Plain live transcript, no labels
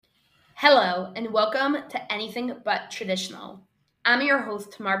Hello, and welcome to Anything But Traditional. I'm your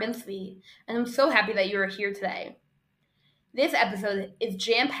host, Tamar Ben Svi, and I'm so happy that you are here today. This episode is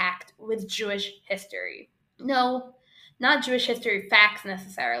jam packed with Jewish history. No, not Jewish history facts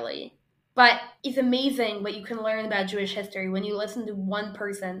necessarily, but it's amazing what you can learn about Jewish history when you listen to one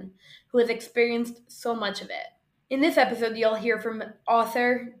person who has experienced so much of it. In this episode, you'll hear from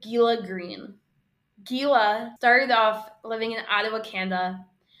author Gila Green. Gila started off living in Ottawa, Canada,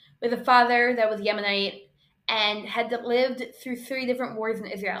 with a father that was Yemenite and had lived through three different wars in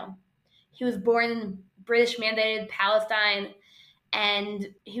Israel. He was born in British mandated Palestine, and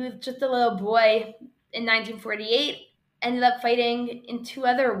he was just a little boy in 1948, ended up fighting in two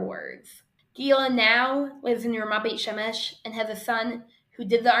other wars. Gila now lives in Ramat Beit Shemesh and has a son who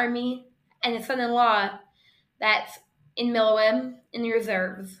did the army and a son-in-law that's in Miloim in the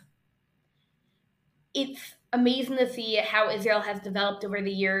reserves. It's amazing to see how Israel has developed over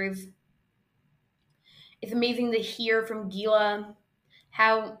the years. It's amazing to hear from Gila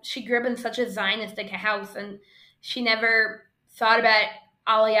how she grew up in such a Zionistic house and she never thought about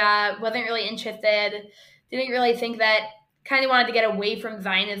Aliyah, wasn't really interested, didn't really think that, kind of wanted to get away from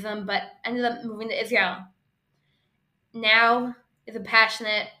Zionism, but ended up moving to Israel. Now is a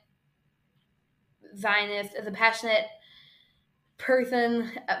passionate Zionist, is a passionate person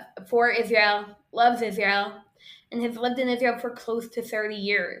for Israel, loves Israel, and has lived in Israel for close to 30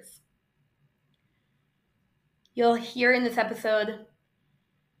 years. You'll hear in this episode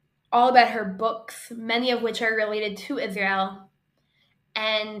all about her books, many of which are related to Israel,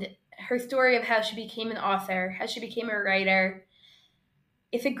 and her story of how she became an author, how she became a writer.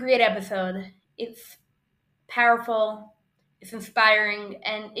 It's a great episode. It's powerful, it's inspiring,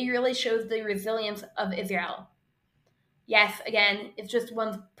 and it really shows the resilience of Israel. Yes, again, it's just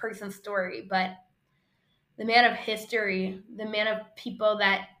one person's story, but the man of history, the man of people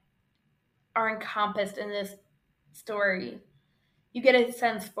that are encompassed in this story, you get a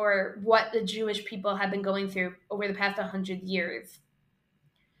sense for what the Jewish people have been going through over the past 100 years.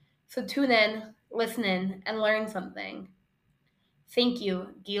 So tune in, listen in, and learn something. Thank you,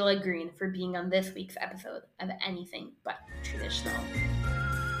 Gila Green, for being on this week's episode of Anything But Traditional.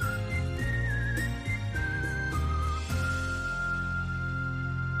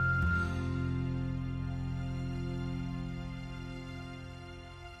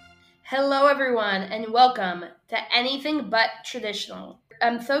 Hello, everyone, and welcome to Anything But Traditional.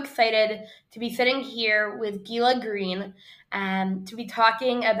 I'm so excited to be sitting here with Gila Green to be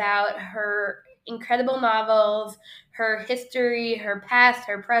talking about her incredible novels, her history, her past,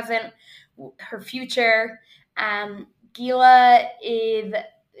 her present, her future. Gila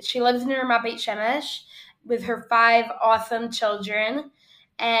she lives in Ramat Beit Shemesh with her 5 awesome children,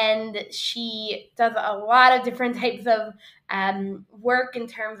 and she does a lot of different types of work in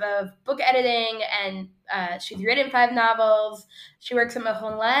terms of book editing, and she's written 5 novels. She works at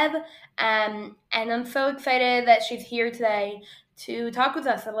Mahon Lab, and I'm so excited that she's here today to talk with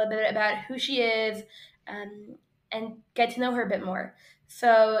us a little bit about who she is and get to know her a bit more.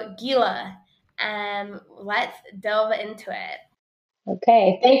 So, Gila, let's delve into it.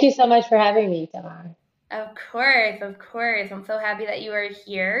 Okay, thank you so much for having me, Tamar. Of course, of course. I'm so happy that you are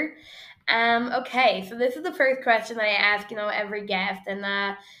here. Okay, so this is the first question I ask, every guest, and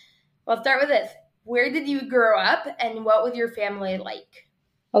we'll start with this. Where did you grow up, and what was your family like?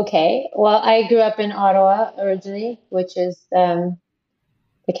 Okay, well, I grew up in Ottawa originally, which is the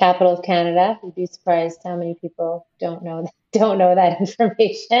capital of Canada. You'd be surprised how many people don't know that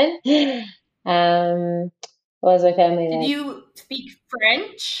information. What was my family Did like? you speak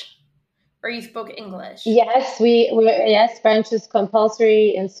French, or you spoke English? Yes, yes, French is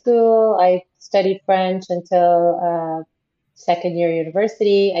compulsory in school. I studied French until second year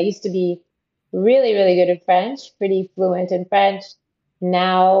university. I used to be really, really good at French, pretty fluent in French.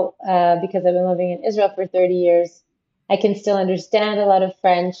 Now, because I've been living in Israel for 30 years, I can still understand a lot of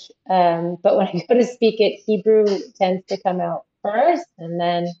French. But when I go to speak it, Hebrew tends to come out first, and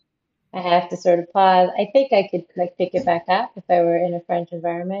then I have to sort of pause. I think I could like pick it back up if I were in a French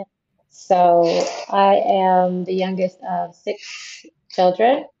environment. So I am the youngest of 6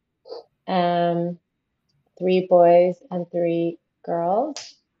 children, um, 3 boys and 3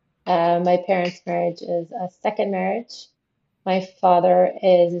 girls. My parents' marriage is a second marriage. My father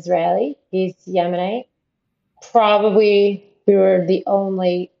is Israeli. He's Yemenite. Probably we were the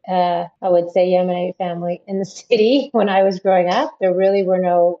only, I would say, Yemenite family in the city when I was growing up. There really were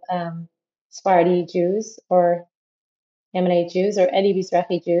no Sephardi Jews or Yemenite Jews or any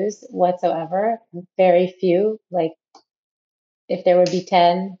Mizrahi Jews whatsoever. Very few. Like if there would be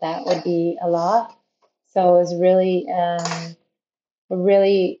 10, that would be a lot. So it was really,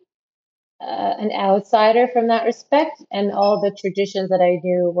 really an outsider from that respect, and all the traditions that I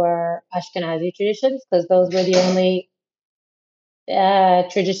knew were Ashkenazi traditions because those were the only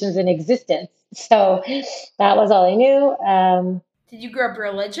traditions in existence. So that was all I knew. Did you grow up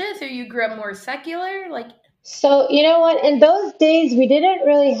religious or you grew up more secular? Like, So, you know what? In those days, we didn't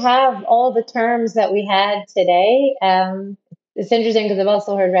really have all the terms that we had today. It's interesting because I've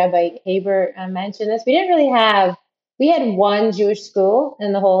also heard Rabbi Haber mention this. We had one Jewish school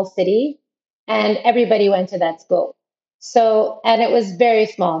in the whole city, and everybody went to that school. So, and it was very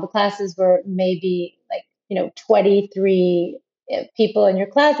small. The classes were maybe like, 23 people in your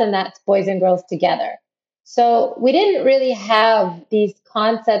class, and that's boys and girls together. So we didn't really have these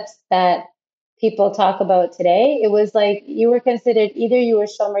concepts that people talk about today. It was like you were considered either you were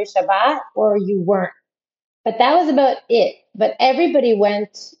Shomer Shabbat or you weren't. But that was about it. But everyone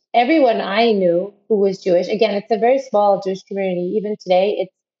I knew who was Jewish, again, it's a very small Jewish community. Even today,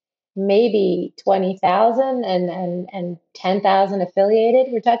 it's maybe 20,000 and 10,000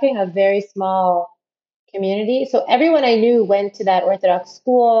 affiliated. We're talking a very small community. So everyone I knew went to that Orthodox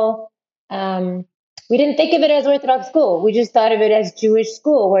school. We didn't think of it as Orthodox school. We just thought of it as Jewish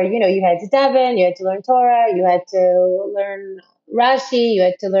school, where you had to daven, you had to learn Torah, you had to learn Rashi, you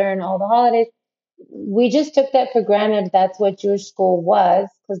had to learn all the holidays. We just took that for granted. That's what Jewish school was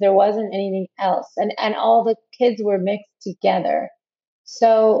because there wasn't anything else, and all the kids were mixed together.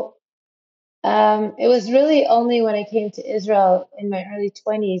 So it was really only when I came to Israel in my early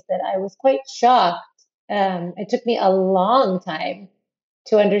 20s that I was quite shocked. It took me a long time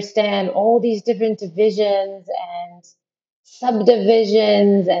to understand all these different divisions and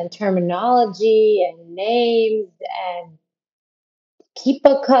subdivisions and terminology and names and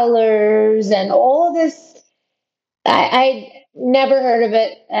kippah colors and all this. I never heard of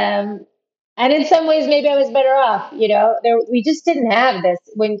it. And in some ways, maybe I was better off. We just didn't have this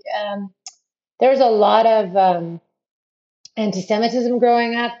there was a lot of anti-Semitism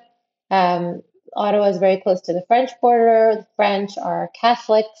growing up. Ottawa is very close to the French border. The French are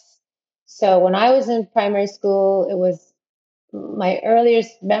Catholics. So when I was in primary school, it was my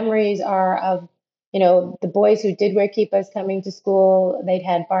earliest memories are of, the boys who did wear kippahs coming to school. They'd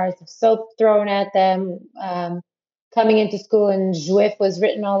had bars of soap thrown at them. Coming into school, and Juif was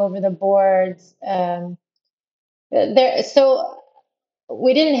written all over the boards. So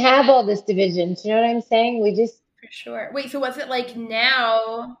we didn't have all this division. Do you know what I'm saying? We just for sure. Wait, so was it like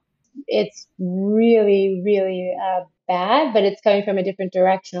now? it's really, really bad, but it's coming from a different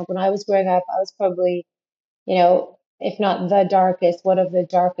direction. When I was growing up, I was probably, if not the darkest, one of the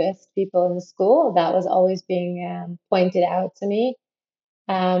darkest people in the school. That was always being pointed out to me.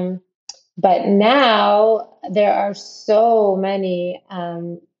 Um, but now there are so many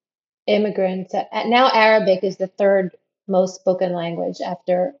immigrants. Now Arabic is the third most spoken language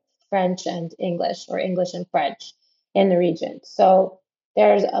after French and English, or English and French in the region. So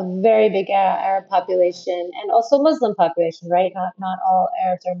there's a very big Arab population and also Muslim population, right? Not all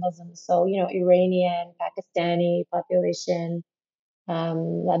Arabs are Muslims. So, Iranian, Pakistani population,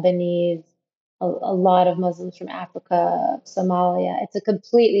 Lebanese, a lot of Muslims from Africa, Somalia. It's a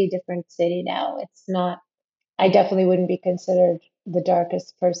completely different city now. It's not I definitely wouldn't be considered the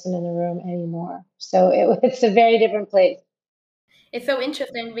darkest person in the room anymore. So it's a very different place. It's so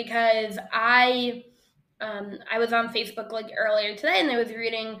interesting because I was on Facebook like earlier today and I was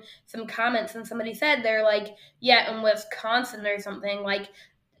reading some comments and somebody said they're like, yeah, in Wisconsin or something, like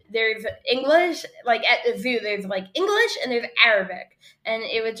there's English, like at the zoo, there's like English and there's Arabic. And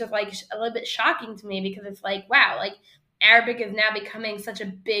it was just like a little bit shocking to me because it's like, wow, like Arabic is now becoming such a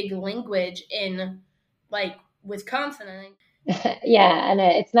big language in like Wisconsin. I think. Yeah, and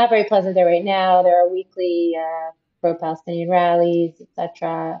it's not very pleasant there right now. There are weekly pro-Palestinian rallies,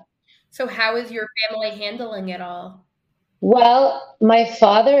 etc. So, how is your family handling it all? Well, my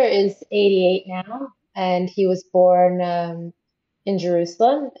father is 88 now, and he was born in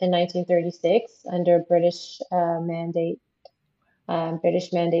Jerusalem in 1936 under British mandate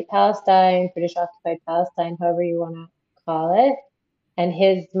Palestine, British occupied Palestine, however you want to call it. And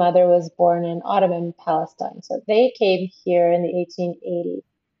his mother was born in Ottoman Palestine. So they came here in the 1880s.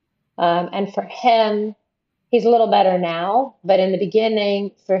 And for him, he's a little better now, but in the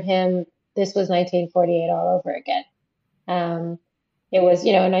beginning, for him, this was 1948 all over again. Um, it was,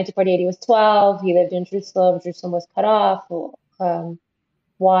 in 1948, he was 12. He lived in Jerusalem. Jerusalem was cut off,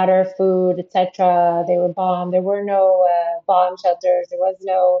 water, food, etc. They were bombed. There were no bomb shelters. There was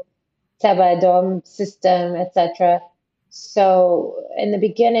no Teba Dom system, etc. So in the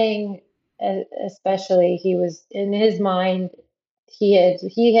beginning, especially, he was in his mind. He had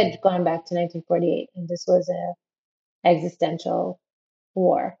gone back to 1948, and this was a existential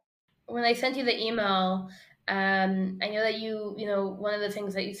war. when I sent you the email, I know that one of the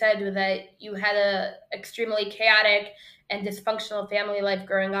things that you said was that you had a extremely chaotic and dysfunctional family life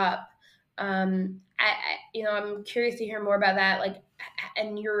growing up. I'm curious to hear more about that, like,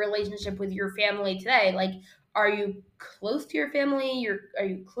 and your relationship with your family today. Like, are you close to your family? Are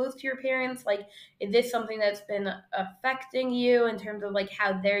you close to your parents? Like, is this something that's been affecting you in terms of like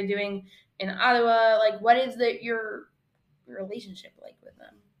how they're doing in Ottawa? Like, what is your relationship like with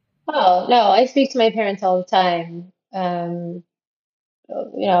them? Oh, no, I speak to my parents all the time. I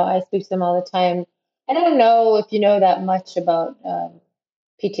speak to them all the time. I don't know if you know that much about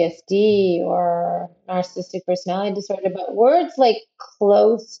PTSD or narcissistic personality disorder, but words like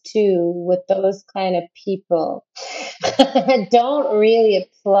close to with those kind of people don't really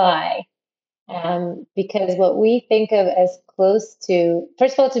apply. Because what we think of as close to,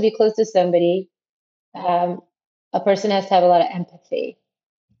 first of all, to be close to somebody, um, a person has to have a lot of empathy.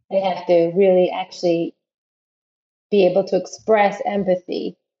 They have to really actually be able to express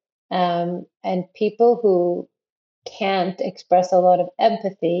empathy. And people who can't express a lot of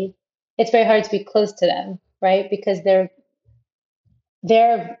empathy, it's very hard to be close to them, right? Because their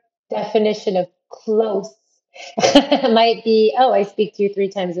definition of close might be, oh, I speak to you 3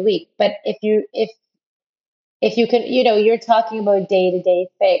 times a week. But if you can, you're talking about day to day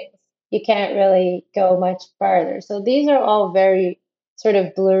things. You can't really go much farther. So these are all very sort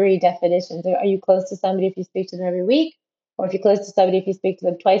of blurry definitions. Are you close to somebody if you speak to them every week? Or if you're close to somebody if you speak to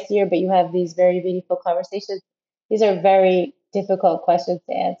them twice a year, but you have these very meaningful conversations? These are very difficult questions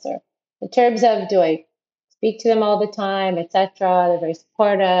to answer. In terms of, do I speak to them all the time, etc.? They're very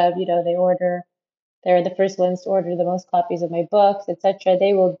supportive. They're the first ones to order the most copies of my books, etc.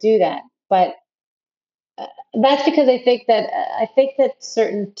 They will do that. But that's because I think that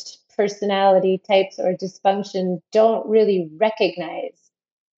certain personality types or dysfunction don't really recognize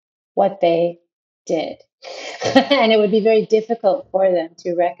what they did. And it would be very difficult for them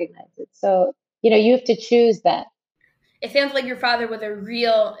to recognize it. So, you have to choose that. It sounds like your father was a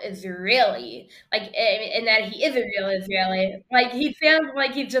real Israeli, like, and that he is a real Israeli. Like, he sounds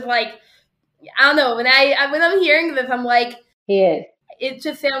like he's just like, I don't know. When I'm hearing this, I'm like, He is. it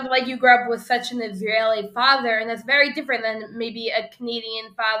just sounds like you grew up with such an Israeli father, and that's very different than maybe a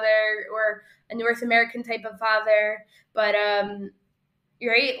Canadian father or a North American type of father. But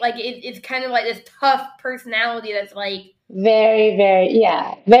right, like it's kind of like this tough personality that's like, Very, very,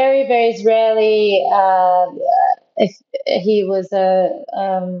 yeah, very, very Israeli. If he was a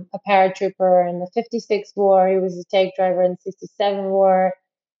paratrooper in the '56 war, he was a tank driver in the '67 war.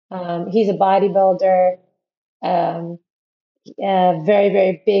 He's a bodybuilder. Um, very,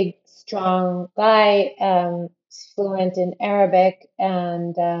 very big, strong guy, fluent in Arabic,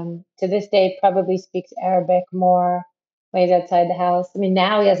 and to this day probably speaks Arabic more when he's outside the house. I mean,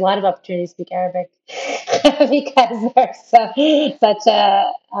 now he has a lot of opportunity to speak Arabic because such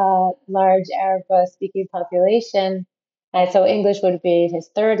a large Arab speaking population. So English would be his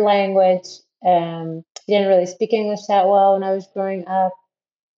third language. He didn't really speak English that well when I was growing up.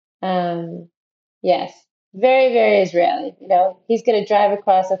 Um, yes, very, very Israeli. He's going to drive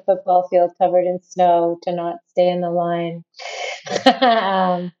across a football field covered in snow to not stay in the line.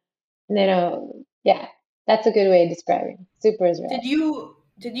 um, yeah, that's a good way of describing. Super did Israeli.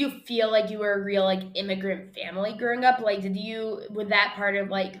 you feel like you were a real like immigrant family growing up? Like, was that part of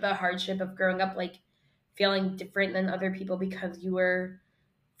like the hardship of growing up, like feeling different than other people because you were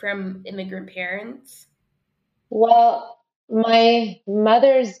from immigrant parents? Well, my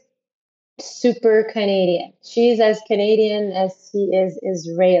mother's super Canadian. She's as Canadian as she is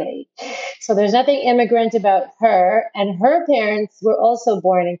Israeli. So there's nothing immigrant about her. And her parents were also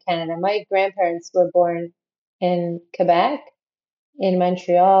born in Canada. My grandparents were born in Quebec, in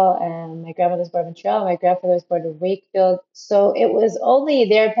Montreal, and my grandmother was born in Montreal. My grandfather was born in Wakefield. So it was only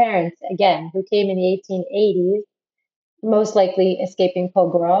their parents, again, who came in the 1880s, most likely escaping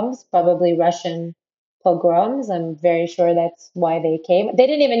pogroms, probably Russian pogroms. I'm very sure that's why they came. They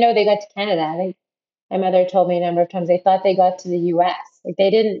didn't even know they got to Canada. My mother told me a number of times they thought they got to the US. Like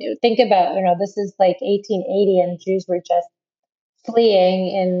they didn't think about, this is like 1880 and Jews were just fleeing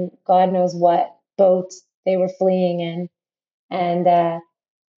in God knows what boats they were fleeing in. And,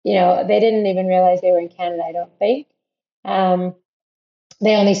 they didn't even realize they were in Canada, I don't think. Um,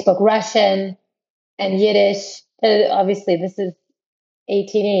 they only spoke Russian and Yiddish. Obviously, this is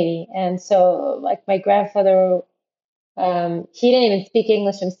 1880. And so, like, my grandfather, he didn't even speak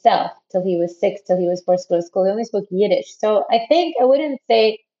English himself till he was 6, till he was forced to go to school. He only spoke Yiddish. So I think I wouldn't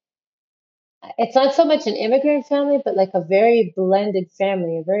say it's not so much an immigrant family, but like a very blended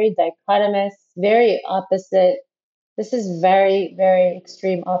family, a very dichotomous, very opposite. This is very, very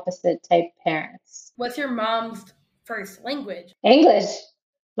extreme opposite type parents. What's your mom's first language? English.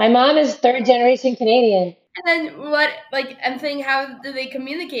 My mom is third generation Canadian. And then what, like, I'm saying, how do they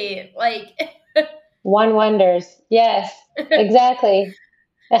communicate? Like, One wonders. Yes, exactly.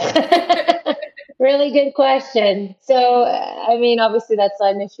 Really good question. So, I mean, obviously that's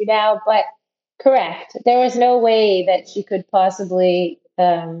not an issue now, but correct. There was no way that she could possibly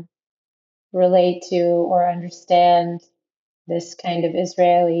relate to or understand this kind of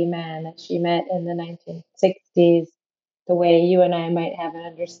Israeli man that she met in the 1960s the way you and I might have an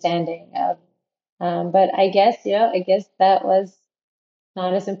understanding of. But I guess, I guess that was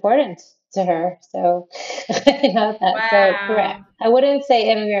not as important to her. So, so correct. wow. I wouldn't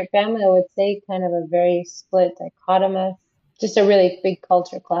say immigrant family. I would say kind of a very split dichotomous, just a really big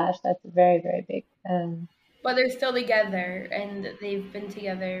culture clash. That's very, very big. But they're still together, and they've been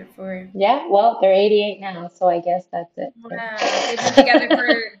together for, Yeah, well, they're 88 now, so I guess that's it. wow. They've been together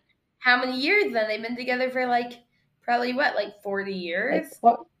for how many years then? They've been together for like, probably what, like 40 like years?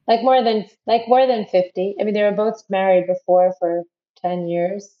 more than 50. I mean, they were both married before for 10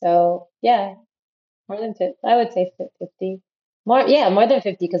 years, so yeah, more than 50. I would say 50. More, yeah, more than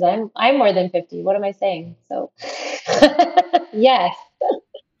 50 because I'm more than 50. What am I saying? So yes, Okay,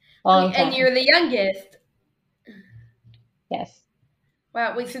 long and time. you're the youngest. Yes.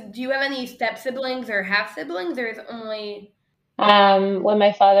 Wow, wait, so do you have any step siblings or half siblings, or is it only. When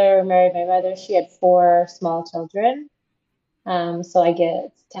my father married my mother, she had four small children. So I guess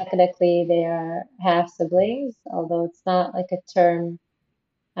technically they are half siblings, although it's not like a term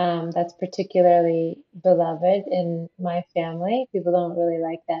that's particularly beloved in my family. People don't really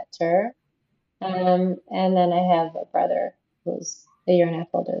like that term. And then I have a brother who's a year and a half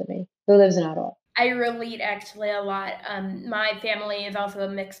older than me, who lives in Ottawa. I relate actually a lot. My family is also a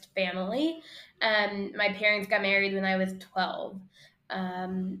mixed family. My parents got married when I was 12.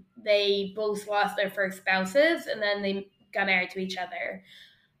 They both lost their first spouses and then they got married to each other.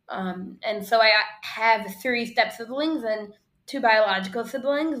 And so I have three step siblings and two biological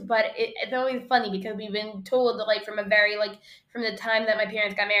siblings, but it's always funny because we've been told that, like, from a very, like, from the time that my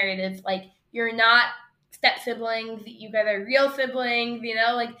parents got married, it's like, you're not step siblings, you guys are real siblings,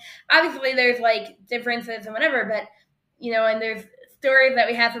 like, obviously there's like differences and whatever, but, and there's stories that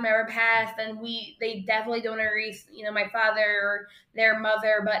we have from our past, and they definitely don't erase, my father or their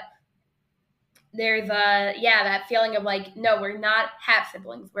mother, but there's that feeling of like, no, we're not half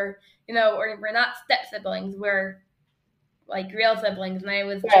siblings, we're not step siblings, we're like real siblings. And I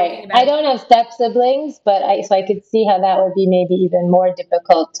was Right. joking I about. don't have step siblings, but I could see how that would be maybe even more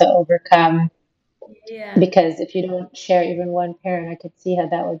difficult to overcome Yeah, because if you don't share even one parent, I could see how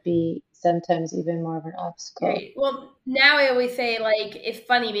that would be sometimes even more of an obstacle. right. Well, now I always say, like, it's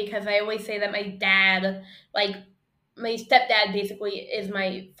funny because I always say that my dad, like, my stepdad basically is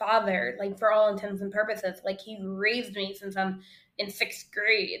my father, like, for all intents and purposes. Like, he raised me since I'm in sixth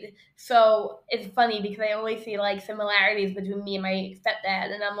grade. So it's funny because I always see like similarities between me and my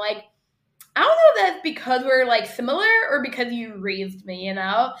stepdad, and I'm like, I don't know if that's because we're like similar or because you raised me, And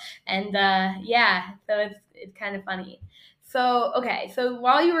yeah, so it's kind of funny. So okay, so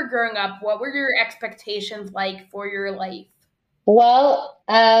while you were growing up, what were your expectations like for your life? Well,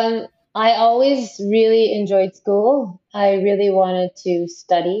 I always really enjoyed school. I really wanted to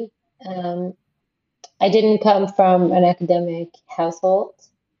study. Um, I didn't come from an academic household,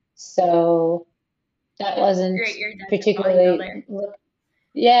 so that wasn't Great, your dad could probably go particularly there.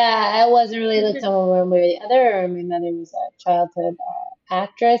 yeah, I wasn't really looked on one way or the other. My mother was a childhood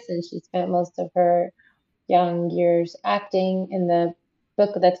actress, and she spent most of her young years acting. In the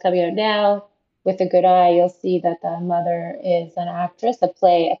book that's coming out now, With a Good Eye, you'll see that the mother is an actress, a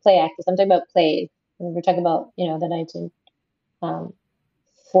play actress. I'm talking about plays. And we're talking about, the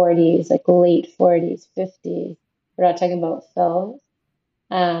 1940s, like late 40s, 50s. We're not talking about films.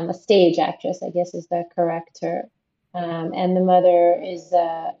 A stage actress, I guess is the correct term. And the mother is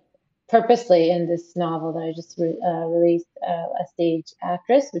purposely in this novel that I just released a stage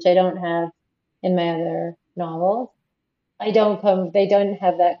actress, which I don't have in my other novels. They don't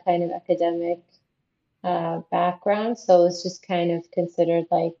have that kind of academic background, so it's just kind of considered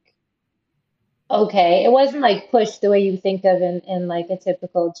like, okay, it wasn't like pushed the way you think of in like a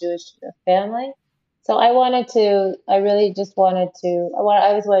typical Jewish family. So I really just wanted to, I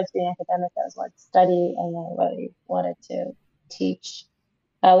always wanted to be an academic. I always wanted to study and I really wanted to teach.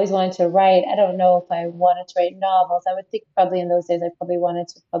 I always wanted to write. I don't know if I wanted to write novels. I would think probably in those days I probably wanted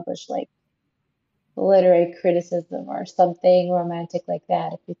to publish like literary criticism or something romantic like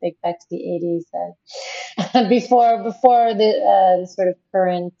that. If you think back to the 80s and before the sort of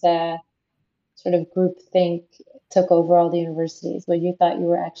current sort of groupthink took over all the universities, where you thought you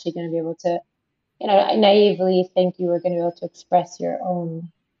were actually going to be able to, naively think you were going to be able to express your own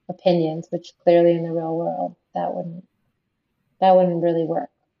opinions, which clearly in the real world that wouldn't really work.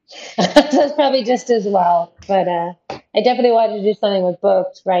 So it's probably just as well. But I definitely wanted to do something with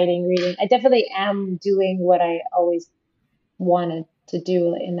books, writing, reading. I definitely am doing what I always wanted to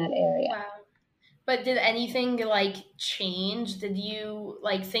do in that area. Wow. But did anything like change? Did you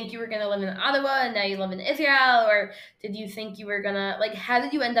like think you were gonna live in Ottawa and now you live in Israel, or did you think you were gonna like? How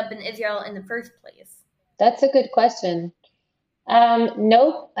did you end up in Israel in the first place? That's a good question.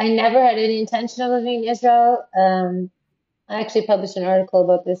 Nope, I never had any intention of living in Israel. I actually published an article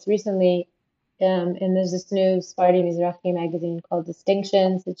about this recently, and there's this new Sephardi Mizrahi magazine called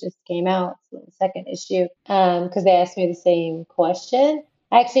Distinctions. It just came out, it's the second issue, because they asked me the same question.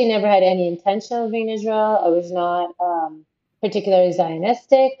 I actually never had any intention of living in Israel. I was not particularly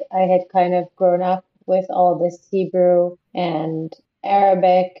Zionistic. I had kind of grown up with all this Hebrew and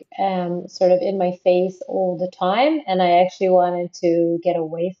Arabic sort of in my face all the time, and I actually wanted to get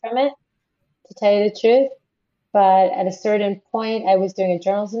away from it, to tell you the truth. But at a certain point, I was doing a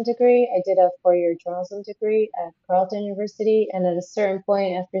journalism degree. I did a 4-year journalism degree at Carleton University. And at a certain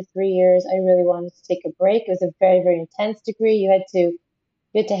point, after 3 years, I really wanted to take a break. It was a very, very intense degree. You had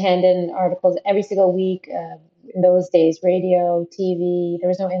to hand in articles every single week. In those days, radio, TV, there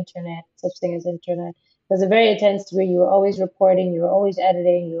was no internet, such thing as internet. It was a very intense degree. You were always reporting, you were always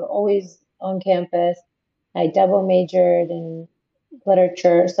editing, you were always on campus. I double majored in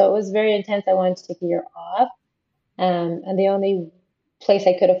literature. So it was very intense. I wanted to take a year off. And the only place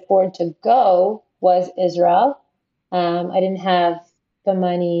I could afford to go was Israel. I didn't have the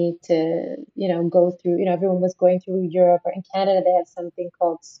money to, go through, everyone was going through Europe, or in Canada, they have something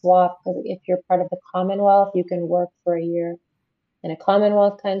called swap. Because if you're part of the Commonwealth, you can work for a year in a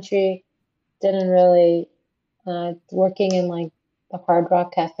Commonwealth country. Didn't really, working in like the Hard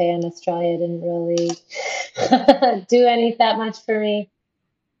Rock Cafe in Australia didn't really do any that much for me.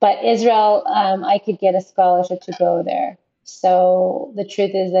 But Israel, I could get a scholarship to go there. So the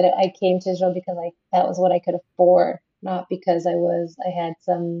truth is that I came to Israel because that was what I could afford, not because I had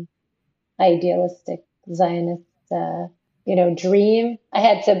some idealistic Zionist, dream. I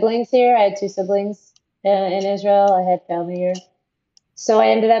had siblings here. I had two siblings in Israel. I had family here. So I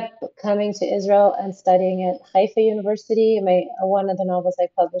ended up coming to Israel and studying at Haifa University. One of the novels I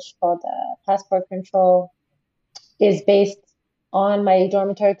published called Passport Control is based on my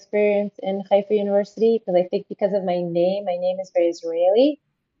dormitory experience in Haifa University, because I think because of my name is very Israeli.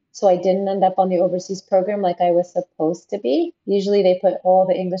 So I didn't end up on the overseas program like I was supposed to be. Usually they put all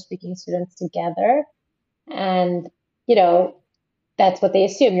the English speaking students together, and, you know, that's what they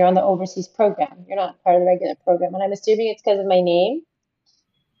assume. You're on the overseas program. You're not part of the regular program. And I'm assuming it's because of my name.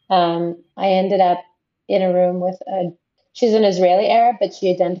 I ended up in a room with she's an Israeli Arab, but she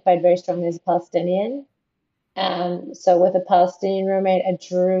identified very strongly as a Palestinian. So with a Palestinian roommate, a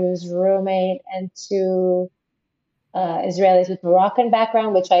Druze roommate, and two Israelis with Moroccan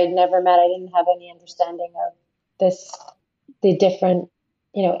background, which I had never met. I didn't have any understanding of this, the different,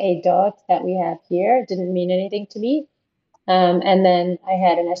 adot that we have here. It didn't mean anything to me. And then I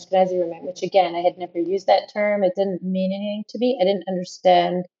had an Ashkenazi roommate, which again, I had never used that term. It didn't mean anything to me. I didn't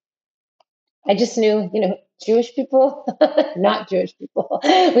understand. I just knew, Jewish people, not Jewish people.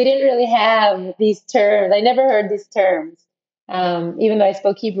 We didn't really have these terms. I never heard these terms. Even though I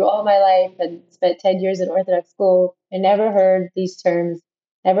spoke Hebrew all my life and spent 10 years in Orthodox school, I never heard these terms.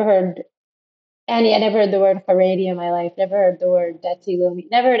 Never heard I never heard the word Haredi in my life. Never heard the word Dati Lumi.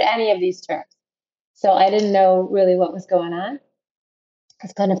 Never heard any of these terms. So I didn't know really what was going on. I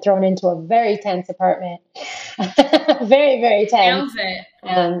was kind of thrown into a very tense apartment. Very, very tense. Sounds it.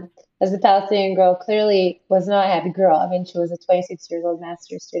 Um, as the Palestinian girl, clearly was not a happy girl. I mean, she was a 26-year-old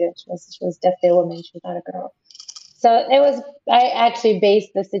master's student. She was definitely a woman. She was not a girl. So I actually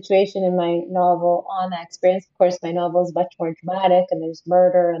based the situation in my novel on that experience. Of course, my novel is much more dramatic, and there's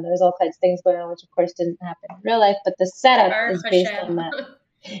murder and there's all kinds of things going on, which of course didn't happen in real life. But the setup Baruch is based on Hashem.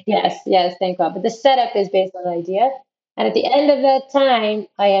 that. Yes, yes, thank God. But the setup is based on an idea. And at the end of that time,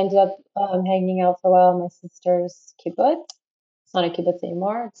 I ended up hanging out for a while in my sister's kibbutz. It's not a kibbutz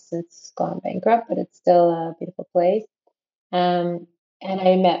anymore. It's gone bankrupt, but it's still a beautiful place. And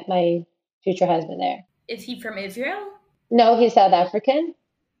I met my future husband there. Is he from Israel? No, he's South African.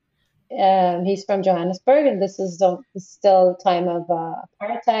 He's from Johannesburg, and this is still time of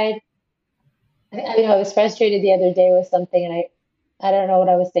apartheid. I was frustrated the other day with something, and I don't know what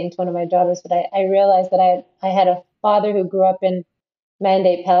I was saying to one of my daughters, but I realized that I had a father who grew up in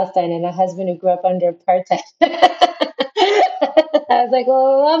Mandate Palestine and a husband who grew up under apartheid. was like,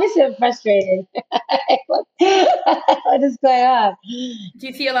 well, obviously I'm frustrated. What is going on? Do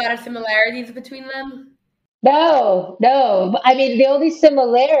you see a lot of similarities between them? No, no. I mean, the only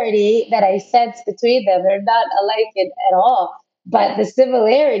similarity that I sense between them, they're not alike at all. But the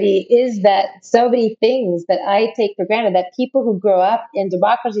similarity is that so many things that I take for granted, that people who grow up in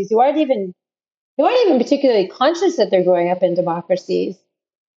democracies who aren't even particularly conscious that they're growing up in democracies,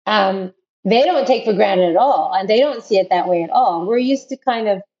 um, they don't take for granted at all, and they don't see it that way at all. We're used to kind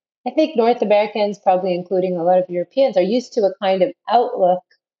of, I think North Americans, probably including a lot of Europeans, are used to a kind of outlook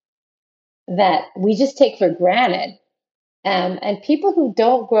that we just take for granted. And people who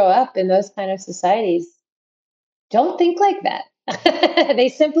don't grow up in those kind of societies don't think like that. They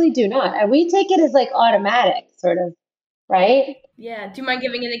simply do not. And we take it as like automatic, sort of, right? Yeah. Do you mind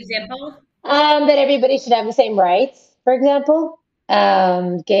giving an example? That everybody should have the same rights, for example,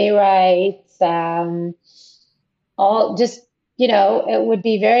 gay rights, all just, it would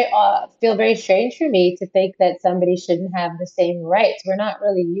be feel very strange for me to think that somebody shouldn't have the same rights. We're not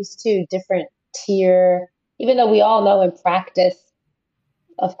really used to different tier, even though we all know in practice,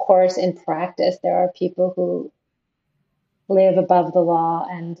 of course, in practice, there are people who live above the law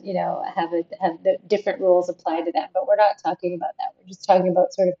and have the different rules applied to them. But we're not talking about that. We're just talking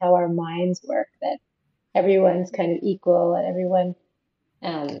about sort of how our minds work. That everyone's kind of equal and everyone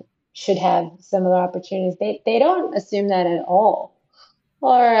um, should have similar opportunities. They don't assume that at all,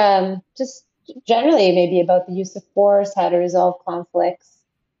 or just generally maybe about the use of force, how to resolve conflicts.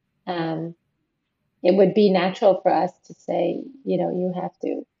 Um, it would be natural for us to say, you have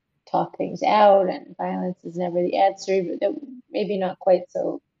to talk things out, and violence is never the answer. But maybe not quite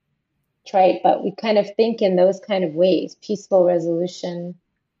so trite, but we kind of think in those kind of ways, peaceful resolution.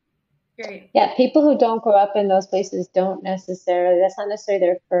 Great. Yeah, people who don't grow up in those places don't necessarily, that's not necessarily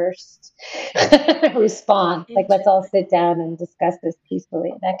their first response. Like, let's all Interesting. sit down and discuss this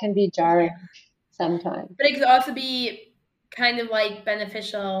peacefully. That can be Yeah. jarring sometimes. But it could also be kind of like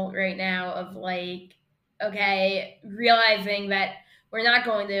beneficial right now of like, okay, realizing that we're not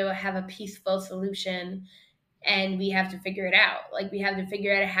going to have a peaceful solution and we have to figure it out. Like we have to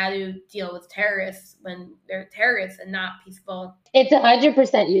figure out how to deal with terrorists when they're terrorists and not peaceful. It's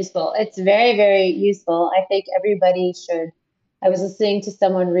 100% useful. It's very, very useful. I think everybody should. I was listening to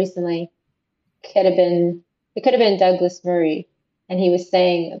someone recently, could have been, it could have been Douglas Murray, and he was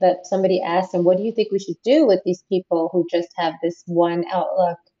saying that somebody asked him, what do you think we should do with these people who just have this one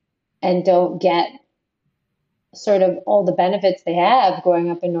outlook and don't get sort of all the benefits they have growing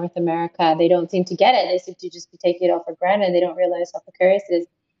up in North America? They don't seem to get it. They seem to just be taking it all for granted. They don't realize how precarious it is.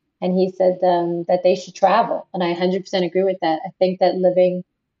 And he said that they should travel. And I 100% agree with that. I think that living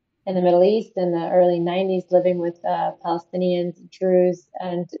in the Middle East in the early 90s, living with Palestinians, Druze,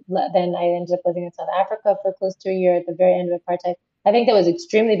 and then I ended up living in South Africa for close to a year at the very end of apartheid. I think that was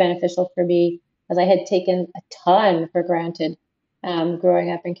extremely beneficial for me, as I had taken a ton for granted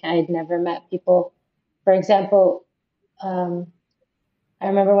growing up in Canada. I'd never met people, for example, um, I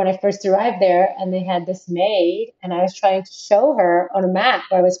remember when I first arrived there and they had this maid, and I was trying to show her on a map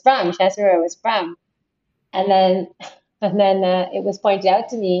where I was from. She asked me where I was from. And then, it was pointed out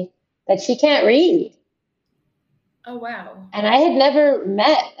to me that she can't read. Oh wow. And I had never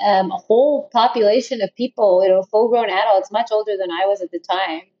met a whole population of people, full grown adults, much older than I was at the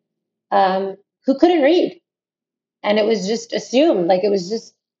time, who couldn't read. And it was just assumed, like it was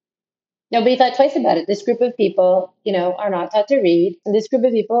just, nobody thought twice about it. This group of people, are not taught to read, and this group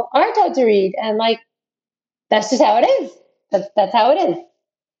of people are taught to read. And like, that's just how it is. That's how it is.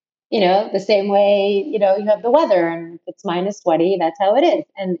 The same way, you have the weather and if it's minus 20, that's how it is.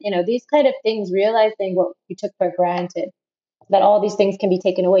 And, these kind of things, realizing what you took for granted, that all these things can be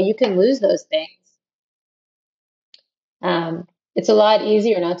taken away. You can lose those things. It's a lot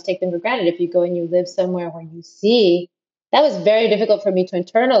easier not to take them for granted if you go and you live somewhere where you see. That was very difficult for me to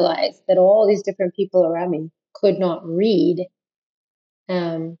internalize, that all these different people around me could not read,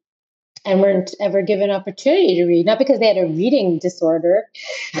 um, and weren't ever given opportunity to read. Not because they had a reading disorder,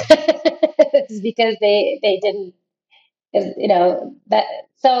 it's because they didn't. That,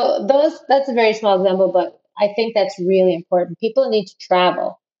 so that's a very small example, but I think that's really important. People need to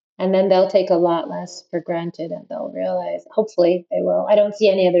travel, and then they'll take a lot less for granted, and they'll realize, hopefully they will. I don't see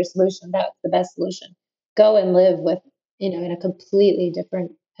any other solution. That's the best solution. Go and live with, in a completely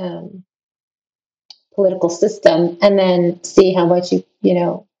different political system, and then see how much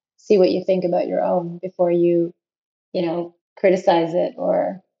see what you think about your own before criticize it.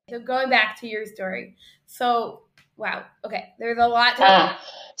 Or So going back to your story. So wow. Okay. There's a lot to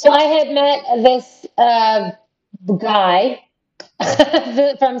so I had met this guy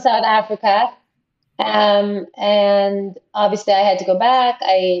from South Africa, And obviously I had to go back.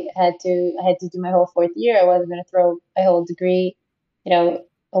 I had to do my whole fourth year. I wasn't going to throw my whole degree, you know,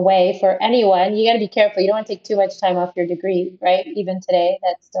 away for anyone. You got to be careful. You don't want to take too much time off your degree, right? Even today,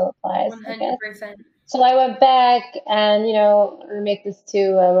 that still applies, I guess. 100%. So I went back and, to make this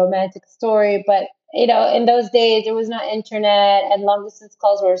too a romantic story, but in those days there was no internet and long distance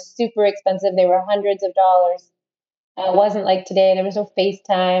calls were super expensive. They were hundreds of dollars. It wasn't like today. There was no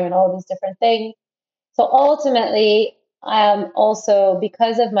FaceTime and all these different things. So ultimately, also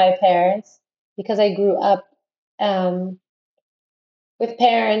because of my parents, because I grew up um, with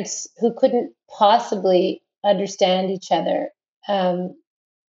parents who couldn't possibly understand each other um,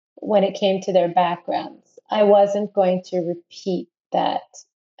 when it came to their backgrounds, I wasn't going to repeat that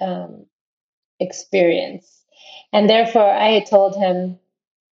um, experience. And therefore, I had told him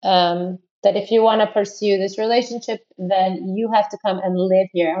that if you want to pursue this relationship, then you have to come and live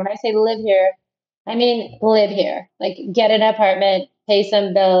here. And when I say live here, I mean live here. Like get an apartment, pay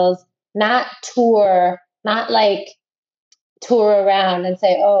some bills, not tour, not like tour around and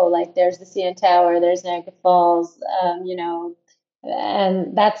say, oh, like there's the CN Tower, there's Niagara Falls,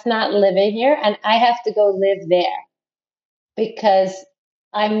 and that's not living here. And I have to go live there because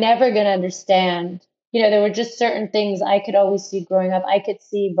I'm never going to understand. There were just certain things I could always see growing up. I could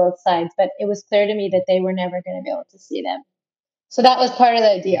see both sides, but it was clear to me that they were never going to be able to see them. So that was part of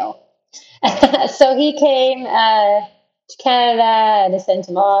the deal. So he came to Canada and I sent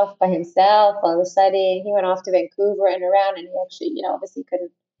him off by himself while I was studying. He went off to Vancouver and around, and he actually, obviously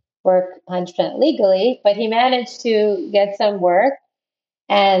couldn't work 100% legally, but he managed to get some work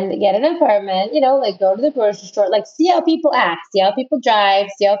and get an apartment, like go to the grocery store, like see how people act, see how people drive,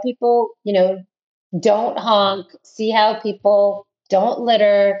 see how people, don't honk, see how people don't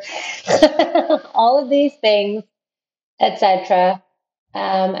litter, all of these things, etc.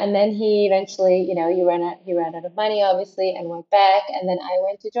 And then he eventually, he ran out of money, obviously, and went back. And then I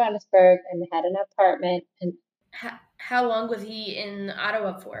went to Johannesburg and had an apartment. And How long was he in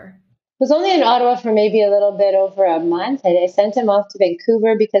Ottawa for? was only in Ottawa for maybe a little bit over a month. I sent him off to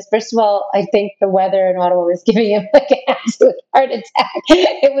Vancouver because, first of all, I think the weather in Ottawa was giving him like an absolute heart attack.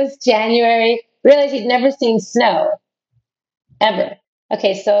 It was January. Realized he'd never seen snow ever.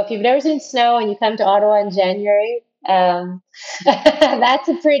 Okay, so if you've never seen snow and you come to Ottawa in January, that's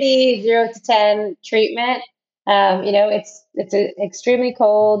a pretty 0 to 10 treatment. It's extremely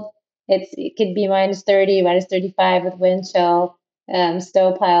cold. It could be -30, -35 with wind chill,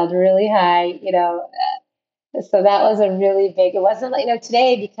 snow piled really high. So that was a really big. It wasn't like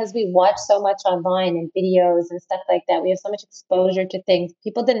today because we watch so much online and videos and stuff like that. We have so much exposure to things.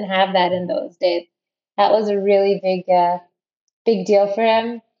 People didn't have that in those days. That was a really big deal for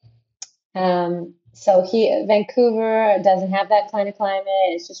him. So Vancouver doesn't have that kind of climate.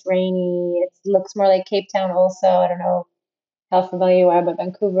 It's just rainy. It looks more like Cape Town also. I don't know how familiar you are, but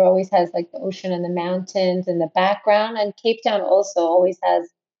Vancouver always has like the ocean and the mountains in the background. And Cape Town also always has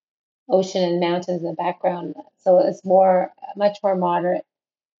ocean and mountains in the background. So it's much more moderate.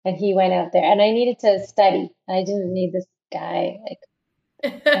 And he went out there and I needed to study. I didn't need this guy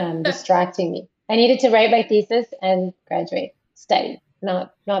like distracting me. I needed to write my thesis and graduate, study,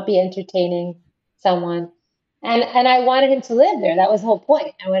 not be entertaining someone. And I wanted him to live there. That was the whole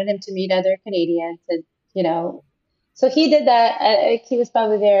point. I wanted him to meet other Canadians and, you know, so he did that. He was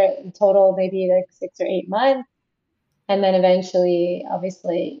probably there in total, maybe like 6 or 8 months. And then eventually,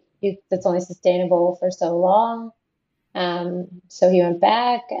 obviously, that's only sustainable for so long. So he went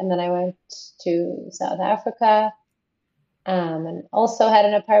back, and then I went to South Africa and also had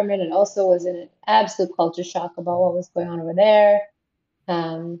an apartment and also was in an absolute culture shock about what was going on over there.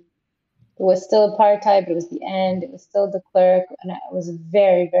 Um, it was still apartheid, but it was the end. It was still de Klerk, and it was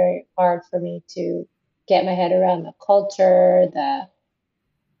very, very hard for me to get my head around the culture,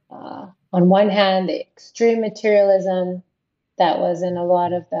 on one hand, the extreme materialism that was in a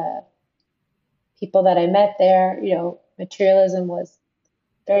lot of the people that I met there. Materialism was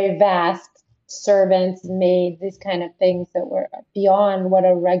very vast. Servants, maids, these kind of things that were beyond what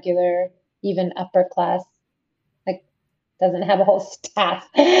a regular, even upper class, like doesn't have a whole staff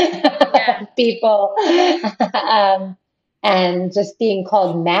Yeah. of people. And just being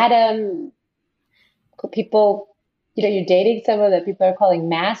called madam, people, you're dating someone that people are calling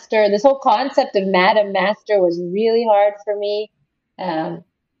master. This whole concept of madam, master was really hard for me.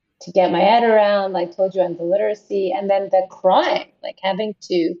 To get my head around, like told you on the literacy, and then the crime, like having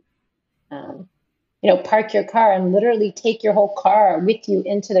to, um, park your car and literally take your whole car with you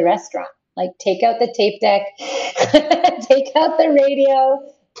into the restaurant. Like take out the tape deck, take out the radio,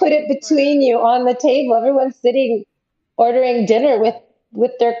 put it between you on the table. Everyone's sitting, ordering dinner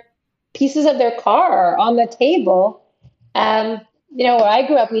with their pieces of their car on the table. Um, where I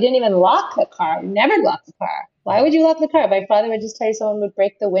grew up, we didn't even lock the car. We never locked the car. Why would you lock the car? My father would just tell you someone would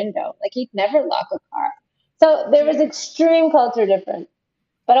break the window. Like he'd never lock a car. So there was Yeah. extreme culture difference.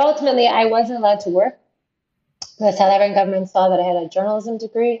 But ultimately, I wasn't allowed to work. The South African government saw that I had a journalism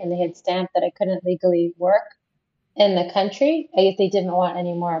degree and they had stamped that I couldn't legally work in the country. I guess they didn't want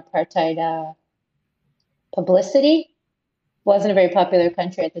any more apartheid publicity. Wasn't a very popular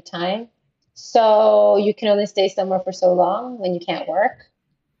country at the time. So you can only stay somewhere for so long when you can't work.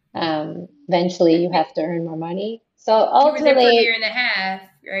 Eventually, you have to earn more money. So You were there for a year ultimately, and a half,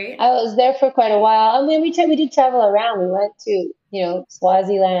 right? I was there for quite a while. I mean, we did travel around. We went to,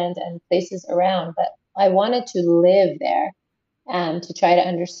 Swaziland and places around, but I wanted to live there, to try to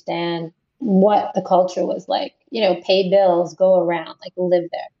understand what the culture was like. Pay bills, go around, like live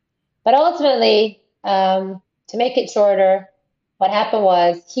there. But ultimately, to make it shorter, what happened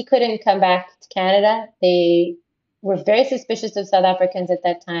was he couldn't come back to Canada. They were very suspicious of South Africans at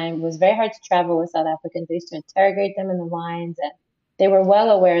that time. It was very hard to travel with South Africans. They used to interrogate them in the lines, and they were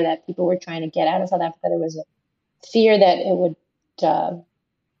well aware that people were trying to get out of South Africa. There was a fear that uh,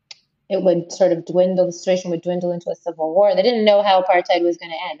 it would sort of dwindle, the situation would dwindle into a civil war. They didn't know how apartheid was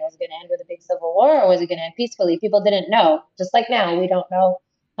going to end. Was it going to end with a big civil war or was it going to end peacefully? People didn't know. Just like now, we don't know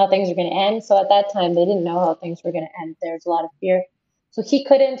how things are going to end. So at that time, they didn't know how things were going to end. There was a lot of fear. So he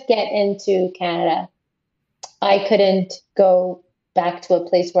couldn't get into Canada. I couldn't go back to a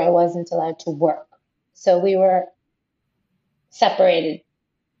place where I wasn't allowed to work. So we were separated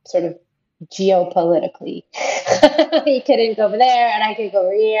sort of geopolitically. He couldn't go over there and I could go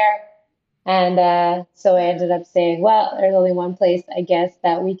over here. And so I ended up saying, well, there's only one place, I guess,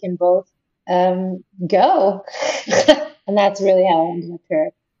 that we can both go. And that's really how I ended up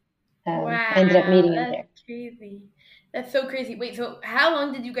here. I ended up Wow, meeting him that's here. crazy. That's so crazy. Wait, so how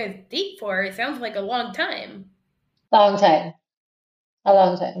long did you guys date for? It sounds like a long time. Long time. A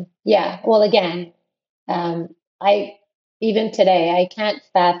long time. Yeah. Well, again, I, even today, I can't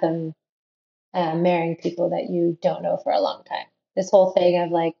fathom marrying people that you don't know for a long time. This whole thing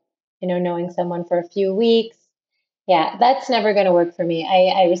of like, knowing someone for a few weeks. Yeah, that's never going to work for me.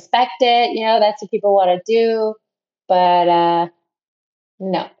 I respect it. That's what people want to do. But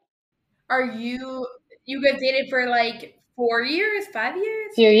no. Are you guys dated for like 4 years, 5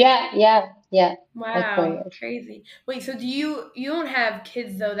 years? Yeah, yeah, yeah. Like four Wow, years. crazy. Wait, so you don't have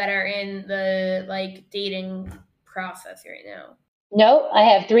kids though that are in the like dating process right now? Nope, I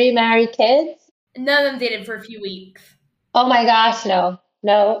have three married kids. None of them dated for a few weeks. Oh my gosh, no.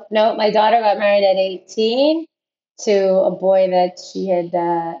 No, no. My daughter got married at 18 to a boy that she had,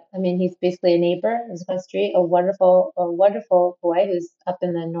 I mean, he's basically a neighbor. It was across the street, a wonderful boy who's up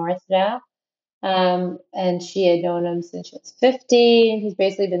in the north now. And she had known him since she was 15. He's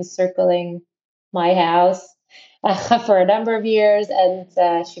basically been circling my house for a number of years. And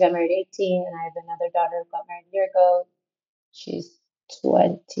she got married at 18, and I have another daughter who got married a year ago. She's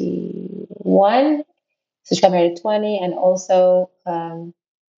 21. So she got married at 20, and also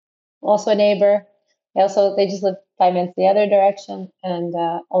a neighbor. They just lived 5 minutes the other direction, and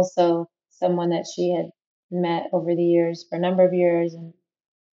also someone that she had met over the years for a number of years, and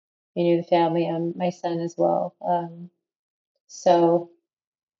he knew the family and my son as well. So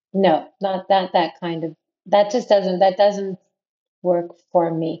no, not that kind of, that doesn't work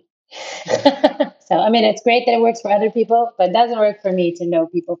for me. So I mean, it's great that it works for other people, but it doesn't work for me to know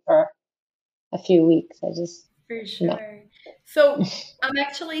people for a few weeks. I just For no. sure. So I'm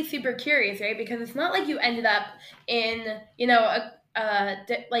actually super curious, right? Because it's not like you ended up in,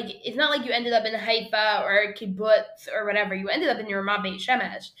 like it's not like you ended up in Haifa or kibbutz or whatever. You ended up in your Beit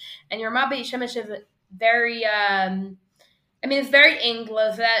Shemesh, and your Beit Shemesh is very, I mean, it's very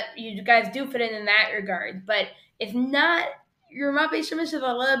Anglo, so that you guys do fit in that regard. But it's not your Beit Shemesh is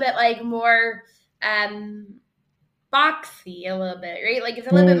a little bit like more um boxy a little bit, right? Like it's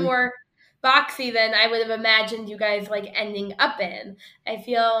a little bit Mm. more boxy than I would have imagined you guys like ending up in. I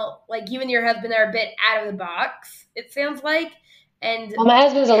feel like you and your husband are a bit out of the box, it sounds like. And Well, my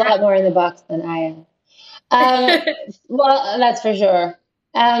husband's a ha- lot more in the box than I am. Um, well, that's for sure.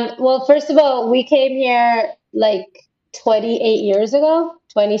 Well, first of all, we came here like 28 years ago,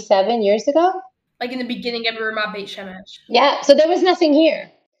 27 years ago. like in the beginning of Ramat Beit Shemesh. Yeah, so there was nothing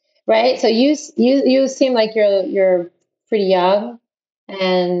here, right? So you seem like you're pretty young,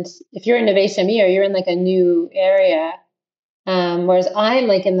 and if you're in Neve Shamir, you're in like a new area. Whereas I'm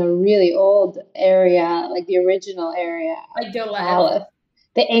like in the really old area, like the original area of Like Dolev. Aleph,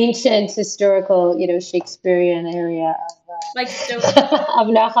 the ancient historical, Shakespearean area Like of Sto of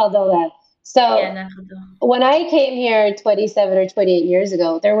Nahal Dolev. Yeah, So definitely. when I came here 27 or 28 years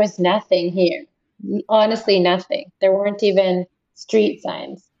ago, there was nothing here. Honestly, nothing. There weren't even street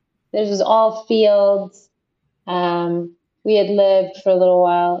signs. This was all fields. We had lived for a little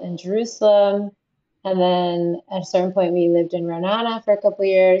while in Jerusalem, and then at a certain point we lived in Ra'anana for a couple of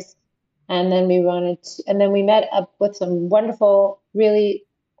years, and then and then we met up with some wonderful, really,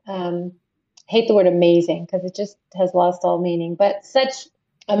 um, hate the word amazing because it just has lost all meaning, but such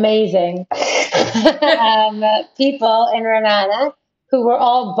amazing people in Ra'anana who were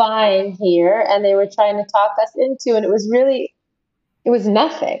all buying here, and they were trying to talk us into, and it was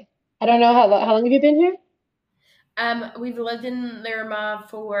nothing. I don't know how long have you been here? We've lived in Lirima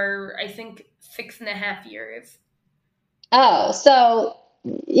for I think 6.5 years. Oh, so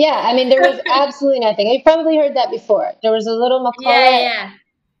yeah, I mean, there was absolutely nothing. You've probably heard that before. There was a little Yeah, Macaulay, yeah,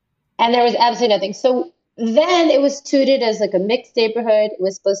 and there was absolutely nothing. So then it was touted as like a mixed neighborhood. It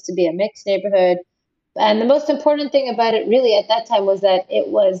was supposed to be a mixed neighborhood. And the most important thing about it, really, at that time was that it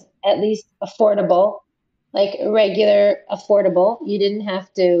was at least affordable, like regular affordable. You didn't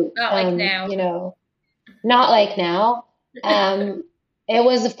have to, not like now. not like now. Um, it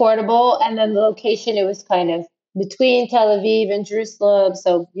was affordable, and then the location, it was kind of between Tel Aviv and Jerusalem.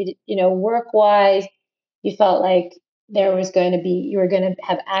 So work wise, you felt like you were going to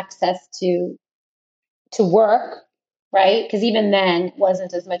have access to work, right? Because even then,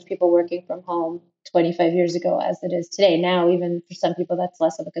 wasn't as much people working from home 25 years ago as it is today. Now, even for some people, that's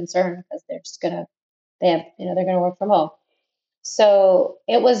less of a concern because they're gonna work from home. So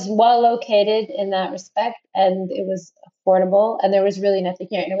it was well located in that respect, and it was affordable, and there was really nothing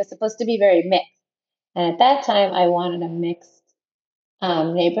here. And it was supposed to be very mixed. And at that time, I wanted a mixed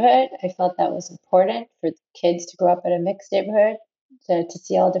neighborhood. I felt that was important for kids to grow up in a mixed neighborhood, to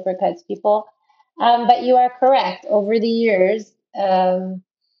see all different kinds of people. But you are correct. Over the years,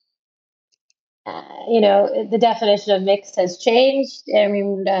 the definition of mixed has changed. I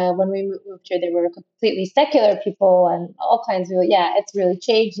mean, when we moved here, there were completely secular people and all kinds of, yeah, it's really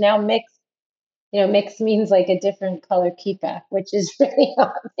changed. Now mixed means like a different color kippah, which is really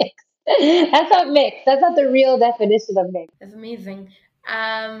not mixed. That's not mixed. That's not the real definition of mixed. That's amazing.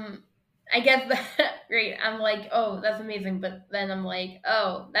 I guess that great. I'm like, oh, that's amazing, but then I'm like,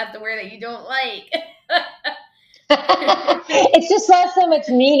 oh, that's the word that you don't like. It's just lost so much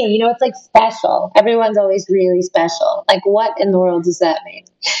meaning. It's like special. Everyone's always really special. Like, what in the world does that mean?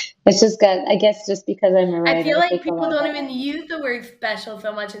 It's just got, I guess, just because I'm a I writer, feel I like take a people lot of don't that even out. use the word special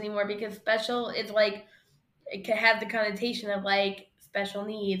so much anymore because special is like it can have the connotation of like special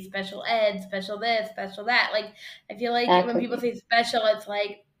needs, special ed, special this, special that. Like I feel like That when could people be. say special, it's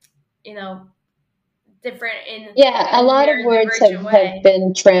like you know different in Yeah, a a lot of words neurodivergent have way.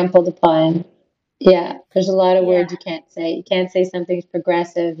 been trampled upon. Yeah, there's a lot of Yeah, words you can't say. You can't say something's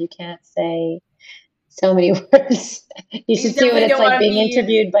progressive. You can't say so many words. You you should see what definitely it's don't like want to being be.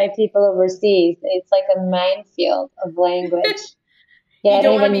 interviewed by people overseas. It's like a minefield of language. Yeah, You I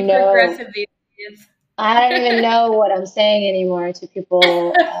don't don't want to even be know. progressive these days. I don't even know what I'm saying anymore to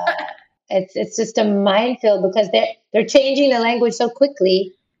people. It's just a minefield because they're changing the language so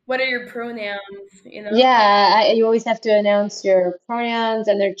quickly. What are your pronouns? You know. Yeah, you always have to announce your pronouns,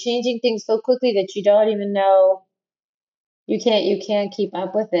 and they're changing things so quickly that you don't even know. You can't keep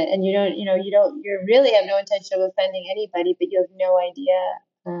up with it, and you really have no intention of offending anybody, but you have no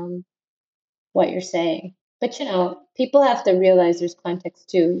idea what you're saying. But people have to realize there's context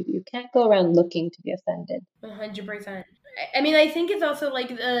too. You can't go around looking to be offended. 100%. I mean, I think it's also like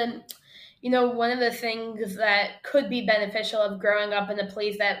one of the things that could be beneficial of growing up in a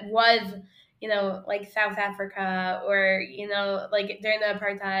place that was, like South Africa or, like during the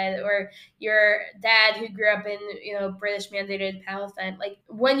apartheid or your dad who grew up in, British mandated Palestine. Like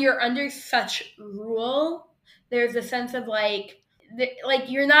when you're under such rule, there's a sense of like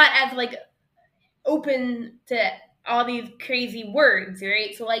you're not as like open to all these crazy words,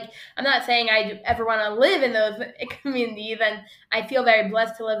 right? So, like, I'm not saying I ever want to live in those communities, and I feel very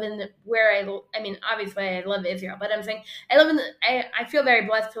blessed to live in where I mean, obviously, I love Israel, but I'm saying I feel very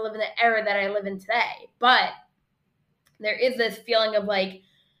blessed to live in the era that I live in today. But there is this feeling of like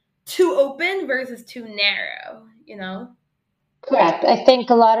too open versus too narrow, you know? Correct. I think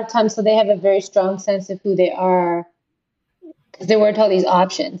a lot of times, so they have a very strong sense of who they are because there weren't all these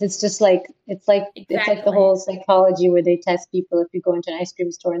options. It's like the Exactly. whole psychology where they test people if you go into an ice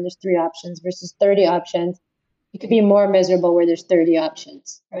cream store and there's three options versus 30 options. You could be more miserable where there's 30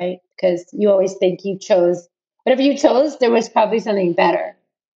 options, right? Because you always think you chose whatever you chose, there was probably something better,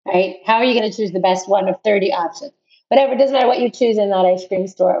 right? How are you going to choose the best one of 30 options? Whatever, it doesn't matter what you choose in that ice cream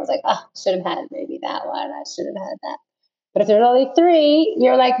store. I was like, oh, should have had maybe that one. I should have had that. But if there's only three,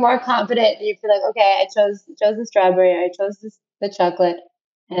 you're like more confident. You feel like, okay, I chose the strawberry, I chose the chocolate,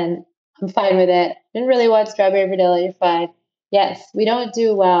 and I'm fine with it. Didn't really want strawberry vanilla. You're fine. Yes, we don't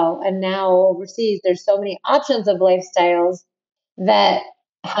do well. And now overseas, there's so many options of lifestyles that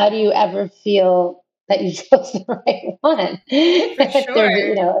how do you ever feel that you chose the right one? For If there's, sure.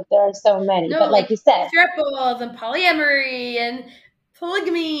 if there are so many. No, But like like you said, triples and polyamory and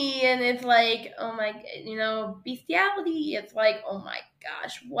polygamy, and it's like, oh my, bestiality. It's like, oh my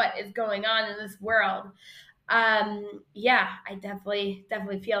gosh, what is going on in this world? Yeah, I definitely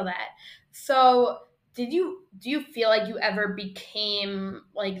feel that. So, do you feel like you ever became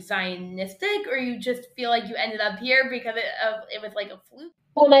like Zionistic, or you just feel like you ended up here because it was like a fluke?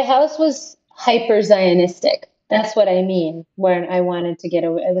 well, my house was hyper Zionistic. That's what I mean when I wanted to get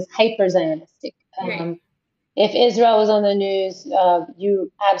away. It was hyper Zionistic. Right. If Israel was on the news,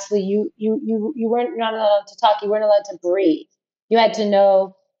 you absolutely you weren't not allowed to talk. You weren't allowed to breathe. You had to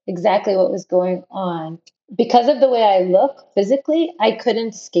know exactly what was going on. Because of the way I look physically, I couldn't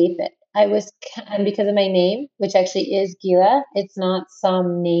escape it. And because of my name, which actually is Gila, it's not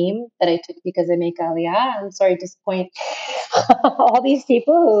some name that I took because I make Aliyah. I'm sorry to disappoint all these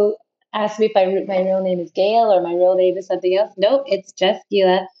people who ask me if my real name is Gail or my real name is something else. No, it's just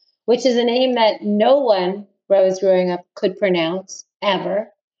Gila, which is a name that no one where I was growing up could pronounce ever.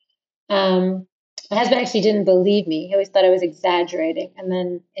 Um, my husband actually didn't believe me. He always thought I was exaggerating. And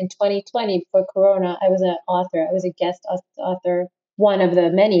then in 2020, before Corona, I was an author. I was a guest author, one of the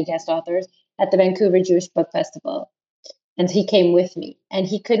many guest authors at the Vancouver Jewish Book Festival. And he came with me. And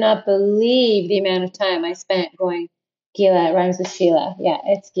he could not believe the amount of time I spent going, Gila, it rhymes with Sheila. Yeah,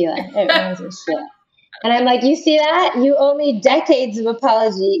 it's Gila. It rhymes with Sheila. And I'm like, you see that? You owe me decades of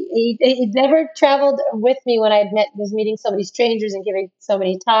apology. He never traveled with me when was meeting so many strangers and giving so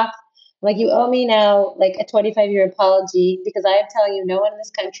many talks. Like, you owe me now like a 25-year apology because I am telling you, no one in this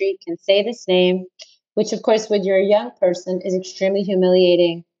country can say this name, which of course, when you're a young person, is extremely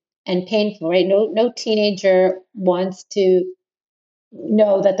humiliating and painful, right? No teenager wants to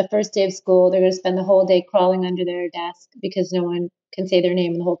know that the first day of school they're going to spend the whole day crawling under their desk because no one can say their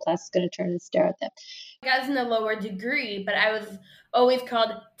name and the whole class is going to turn and stare at them. I was in a lower degree, but I was always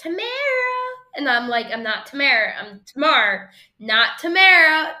called Tamara. And I'm like, I'm not Tamara, I'm Tamar. Not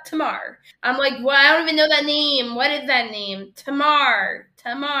Tamara, Tamar. I'm like, well, I don't even know that name. What is that name? Tamar.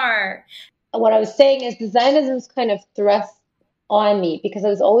 Tamar. What I was saying is the Zionism's kind of thrust on me because I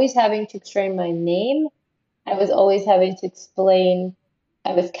was always having to explain my name. I was always having to explain.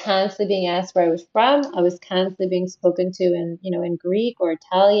 I was constantly being asked where I was from. I was constantly being spoken to in Greek or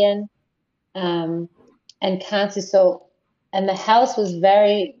Italian, um, and constantly so. And the house was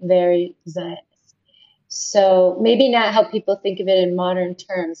very, very Zionist. So maybe not how people think of it in modern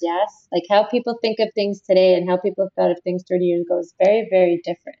terms, yes? Like how people think of things today and how people thought of things 30 years ago is very, very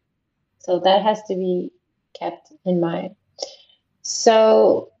different. So that has to be kept in mind.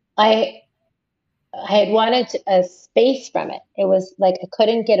 So I had wanted a space from it. It was like I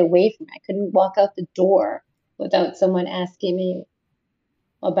couldn't get away from it. I couldn't walk out the door without someone asking me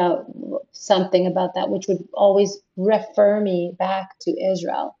about something about that, which would always refer me back to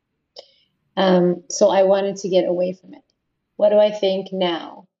Israel. So I wanted to get away from it. What do I think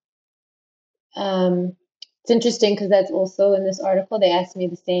now? It's interesting because that's also in this article. They asked me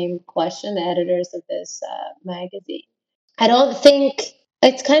the same question, the editors of this magazine. I don't think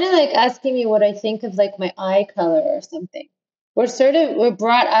it's kind of like asking me what I think of like my eye color or something. We're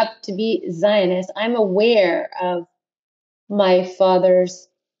brought up to be Zionist. I'm aware of my father's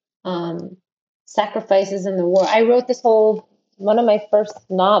um, sacrifices in the war. I wrote this whole one of my first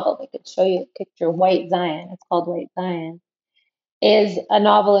novels. I could show you a picture, White Zion. It's called White Zion. Is a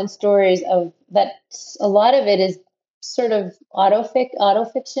novel and stories of that. A lot of it is sort of auto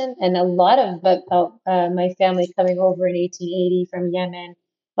fiction, and a lot of about my family coming over in 1880 from Yemen,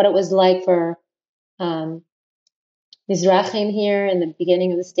 what it was like for um, Mizrahim here in the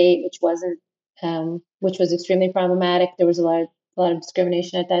beginning of the state, which was extremely problematic. There was a lot of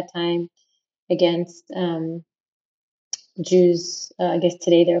discrimination at that time against Jews. I guess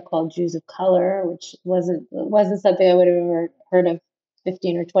today they're called Jews of color, which wasn't something I would have ever heard of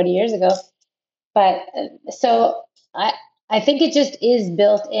 15 or 20 years ago. But so I think it just is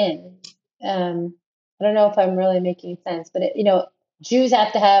built in. I don't know if I'm really making sense, but Jews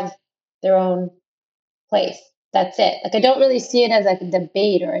have to have their own place. That's it. Like I don't really see it as like a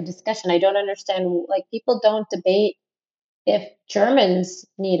debate or a discussion. I don't understand. Like people don't debate if Germans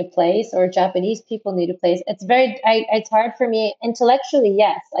need a place or Japanese people need a place. It's hard for me intellectually.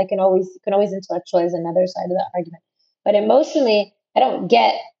 Yes, I can always intellectualize another side of that argument, but emotionally, I don't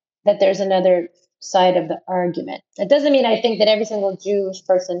get that there's another side of the argument. That doesn't mean I think that every single Jewish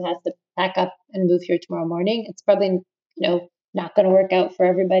person has to pack up and move here tomorrow morning. It's probably, not going to work out for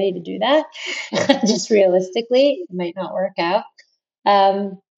everybody to do that. Just realistically, it might not work out.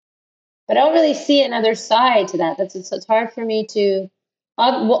 Um, but I don't really see another side to that. It's hard for me to,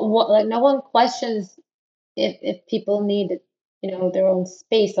 like no one questions if people need, their own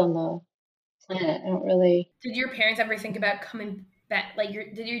space on the planet. I don't really. Did your parents ever think about coming back? Like,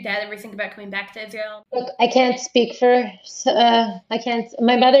 did your dad ever think about coming back to Israel? Look, I can't speak for. I can't.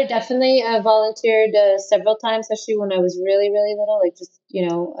 My mother definitely volunteered several times, especially when I was really, really little, like just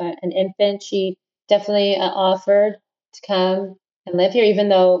an infant. She definitely offered to come and live here, even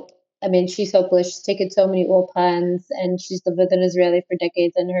though I mean she's hopeless. She's taken so many ulpans, and she's lived with an Israeli for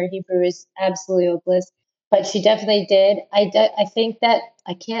decades, and her Hebrew is absolutely hopeless. But she definitely did. I think that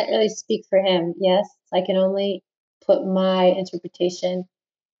I can't really speak for him. Yes, I can only put my interpretation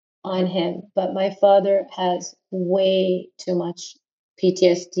on him. But my father has way too much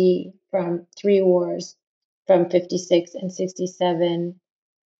PTSD from three wars, from 56 and 67,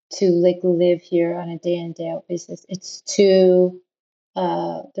 to like live here on a day in, day out basis. It's too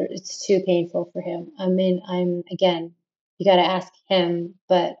painful for him. I mean, I'm again, you got to ask him,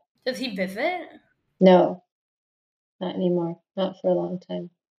 but Does he visit? no, not anymore. Not for a long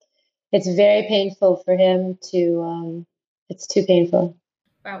time. It's very painful for him to, it's too painful.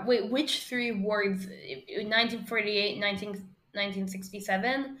 Wow. Wait, which three wars? 1948,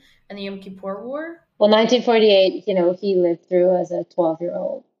 1967, and the Yom Kippur War? Well, 1948, he lived through as a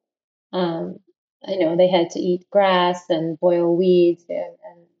 12-year-old. Um, they had to eat grass and boil weeds.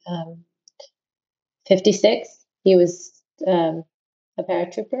 And 56, he was a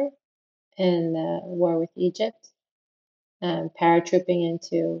paratrooper in the war with Egypt, paratrooping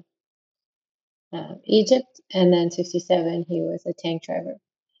into Egypt. And then 67, he was a tank driver.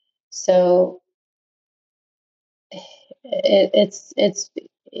 So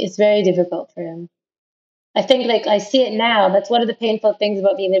it's very difficult for him. I think like I see it now. That's one of the painful things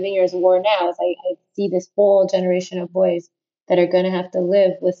about me living here as a war now is I see this whole generation of boys that are going to have to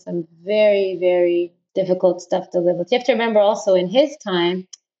live with some very, very difficult stuff to live with. You have to remember also in his time,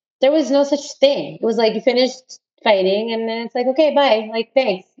 there was no such thing. It was like you finished fighting and then it's like, okay, bye. Like,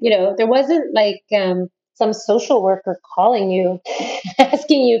 thanks. There wasn't like some social worker calling you,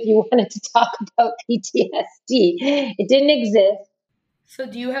 asking you if you wanted to talk about PTSD. It didn't exist. So,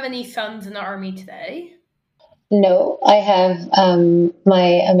 do you have any sons in the army today? No, I have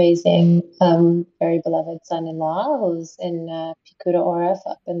my amazing, very beloved son-in-law who's in Pikuda Oref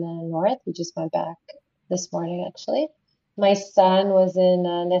up in the north. We just went back this morning, actually. My son was in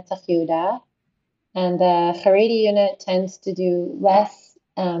Netzach Yehuda, and the Haredi unit tends to do less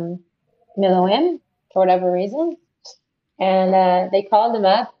Miloim for whatever reason. And they called him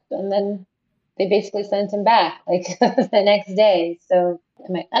up, and then they basically sent him back like the next day. So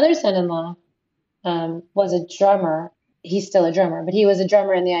my other son-in-law was a drummer. He's still a drummer, but he was a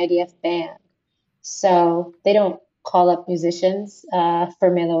drummer in the IDF band. So they don't call up musicians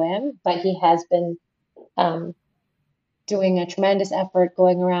for Miloim, but he has been um, doing a tremendous effort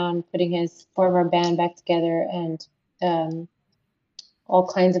going around putting his former band back together and um, all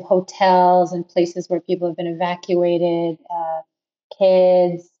kinds of hotels and places where people have been evacuated,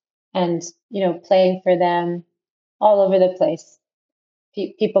 kids, and playing for them all over the place.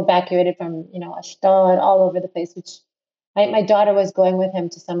 People evacuated from Ashdod, all over the place. Which my daughter was going with him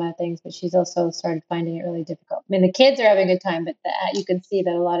to some of the things, but she's also started finding it really difficult. I mean, the kids are having a good time, but you can see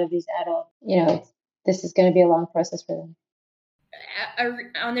that a lot of these adults, this is going to be a long process for them.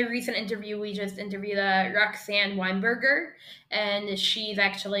 On the recent interview, we just interviewed Roxanne Weinberger, and she's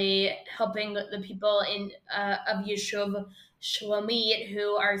actually helping the people in of Yishuv Shlomit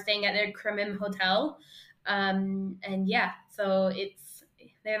who are staying at their Krimim hotel. And yeah, so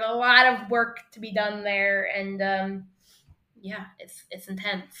there's a lot of work to be done there, and yeah, it's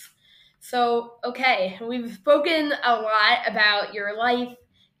intense. So okay, we've spoken a lot about your life,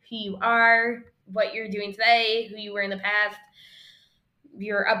 who you are, what you're doing today, who you were in the past,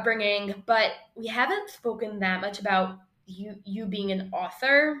 your upbringing, but we haven't spoken that much about you being an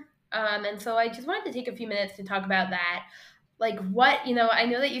author. And so I just wanted to take a few minutes to talk about that. Like what, I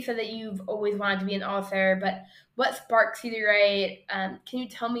know that you said that you've always wanted to be an author, but what sparks you to write? Can you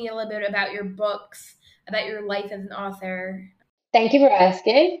tell me a little bit about your books, about your life as an author? Thank you for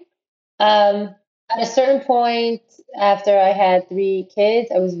asking. Um, at a certain point, after I had three kids,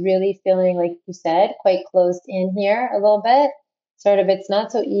 I was really feeling, like you said, quite closed in here a little bit. Sort of, it's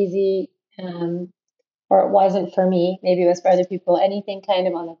not so easy, or it wasn't for me. Maybe it was for other people. Anything kind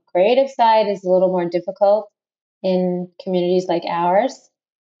of on the creative side is a little more difficult in communities like ours.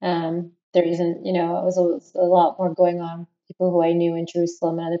 there isn't, it was a lot more going on. People who I knew in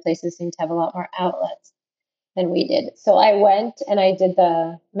Jerusalem and other places seemed to have a lot more outlets than we did. So I went and I did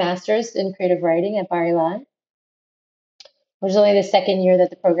the master's in creative writing at Bar Ilan, which was only the second year that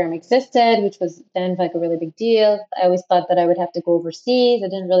the program existed, which was then like a really big deal. I always thought that I would have to go overseas. I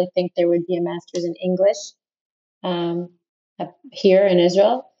didn't really think there would be a master's in English um, here in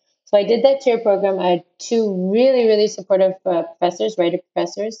Israel. So I did that tier program. I had two really, really supportive professors, writer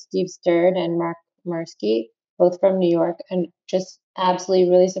professors, Steve Sterd and Mark Marsky, both from New York, and just absolutely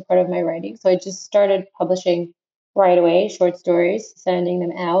really supportive of my writing. So I just started publishing right away, short stories, sending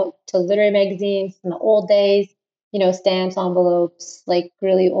them out to literary magazines in the old days, stamps, envelopes, like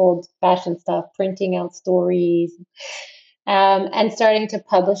really old fashioned stuff, printing out stories, and starting to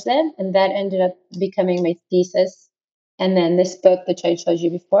publish them. And that ended up becoming my thesis. And then this book, which I showed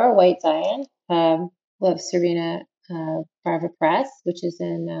you before, White Zion, of Serena Farver Press, which is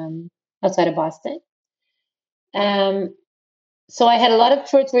in outside of Boston. Um, so I had a lot of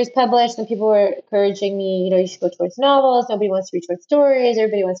short stories published, and people were encouraging me, you should go towards novels. Nobody wants to read short stories.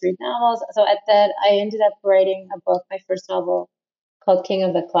 Everybody wants to read novels. So at that, I ended up writing a book, my first novel, called King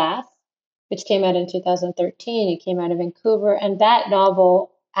of the Class, which came out in 2013. It came out of Vancouver. And that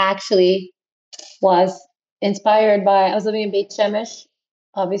novel actually was inspired by, I was living in Beit Shemesh,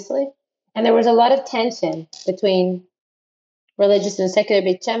 obviously. And there was a lot of tension between religious and secular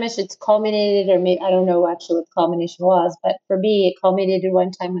Beit Shemesh. It's culminated, or maybe, I don't know actually what the culmination was, but for me, it culminated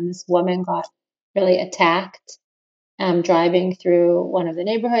one time when this woman got really attacked driving through one of the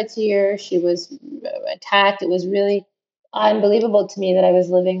neighborhoods here. She was attacked. It was really unbelievable to me that I was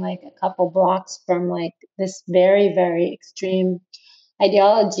living like a couple blocks from like this very, very extreme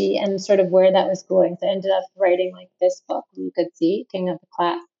ideology and sort of where that was going. So I ended up writing like this book, you could see, King of the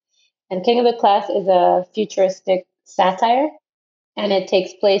Class. And King of the Class is a futuristic satire, and it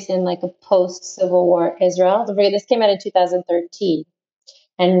takes place in like a post-Civil War Israel. This came out in 2013.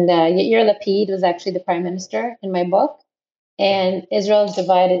 And Yair Lapid was actually the prime minister in my book. And Israel is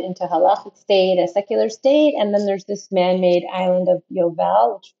divided into a halachic state, a secular state, and then there's this man-made island of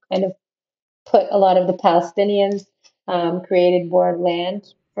Yovel, which kind of put a lot of the Palestinians created more land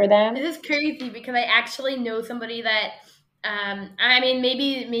for them. This is crazy because I actually know somebody that. I mean,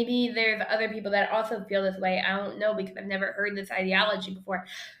 maybe there's other people that also feel this way. I don't know because I've never heard this ideology before.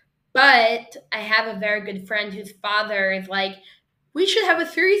 But I have a very good friend whose father is like, we should have a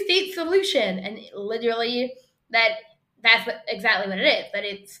three-state solution, and literally that exactly what it is. That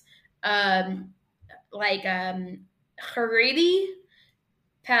it's um, like Haredi,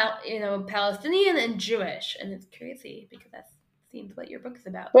 Palestinian and Jewish, and it's crazy because that seems what your book is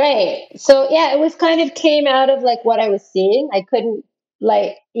about. Right. So yeah, it was kind of came out of like what I was seeing. I couldn't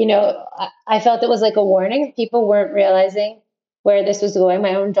like, I felt it was like a warning. People weren't realizing where this was going.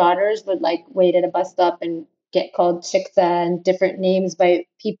 My own daughters would like wait at a bus stop and get called Shiksa and different names by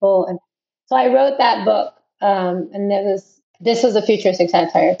people. And so I wrote that book. And this was a futuristic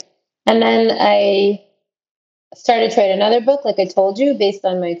satire. And then I started to write another book, like I told you, based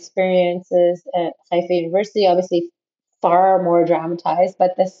on my experiences at Haifa University, obviously far more dramatized,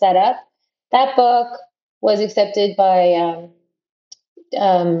 but the setup. That book was accepted by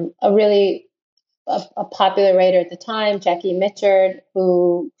a really a popular writer at the time, Jackie Mitchard,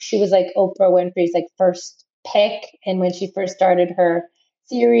 who she was like Oprah Winfrey's like first pick, and when she first started her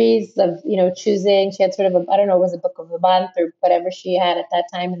series of choosing, she had sort of I don't know, it was a book of the month or whatever she had at that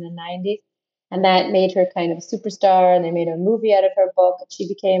time in the 90s, and that made her kind of a superstar. And they made a movie out of her book, and she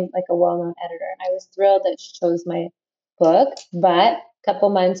became like a well-known editor. And I was thrilled that she chose my book, but a couple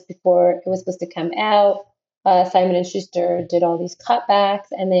months before it was supposed to come out, Simon and Schuster did all these cutbacks,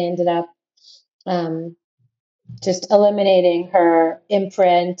 and they ended up um, just eliminating her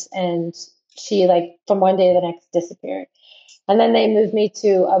imprint, and she like from one day to the next disappeared. And then they moved me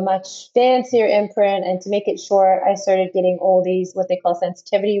to a much fancier imprint, and to make it short, I started getting all these what they call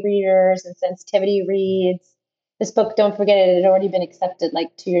sensitivity readers and sensitivity reads. This book, don't forget, it had already been accepted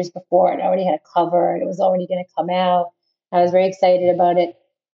like 2 years before. It already had a cover, it was already going to come out. I was very excited about it.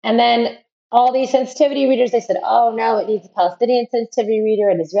 And then all these sensitivity readers, they said, oh no, it needs a Palestinian sensitivity reader,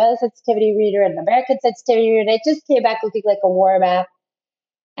 an Israeli sensitivity reader, an American sensitivity reader. And it just came back looking like a war map.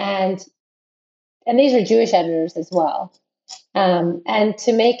 And these were Jewish editors as well. And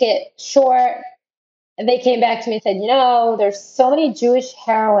to make it short, they came back to me and said, there's so many Jewish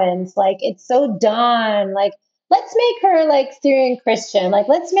heroines. Like, it's so done. Like, let's make her like Syrian Christian. Like,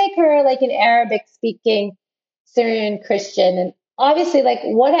 let's make her like an Arabic speaking Syrian Christian. And obviously, like,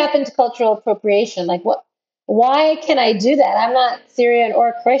 what happened to cultural appropriation? Like, why can I do that? I'm not Syrian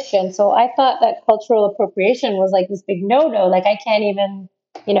or Christian. So I thought that cultural appropriation was like this big no no. Like, I can't even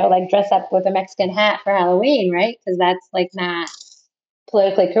like dress up with a Mexican hat for Halloween, right? Because that's like not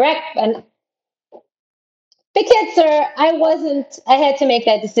politically correct. And the kids are, I had to make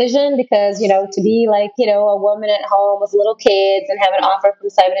that decision because, to be like, a woman at home with little kids and have an offer from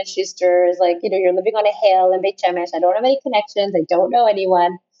Simon and Schuster is like, you're living on a hill in Beit Shemesh. I don't have any connections. I don't know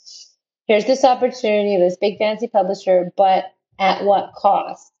anyone. Here's this opportunity, this big fancy publisher, but at what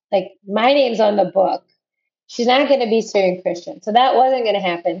cost? Like, my name's on the book. She's not going to be Syrian Christian. So that wasn't going to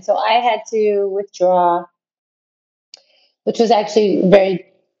happen. So I had to withdraw, which was actually very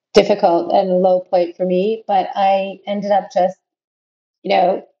difficult and a low point for me. But I ended up just, you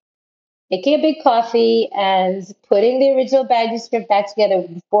know, making a big coffee and putting the original manuscript back together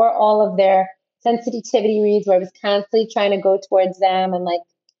before all of their sensitivity reads, where I was constantly trying to go towards them and like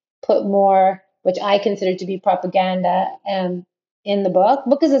put more, which I consider to be propaganda, in the book.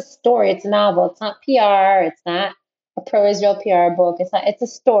 Book is a story, it's a novel, it's not PR, it's not a pro-Israel PR book. It's a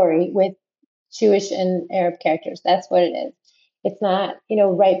story with Jewish and Arab characters. That's what it is. It's not,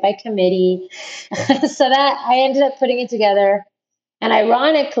 right by committee. So that I ended up putting it together. And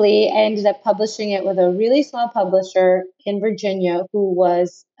ironically, I ended up publishing it with a really small publisher in Virginia who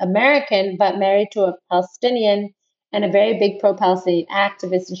was American but married to a Palestinian and a very big pro-Palestinian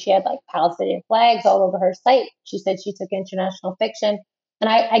activist. And she had like Palestinian flags all over her site. She said she took international fiction. And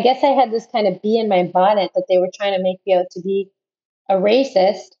I guess I had this kind of bee in my bonnet that they were trying to make me out to be a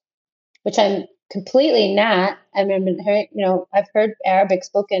racist, which I'm completely not. I mean, I've heard Arabic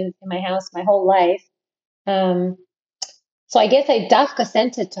spoken in my house my whole life. Um, so I guess I dafka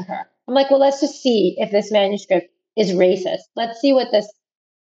sent it to her. I'm like, well, let's just see if this manuscript is racist. Let's see what this,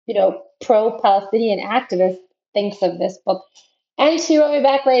 pro-Palestinian activist thinks of this book. And she wrote me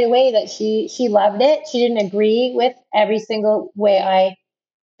back right away that she loved it. She didn't agree with every single way I,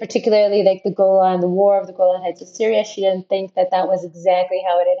 particularly like the Golan, the war of the Golan Heights of Syria. She didn't think that that was exactly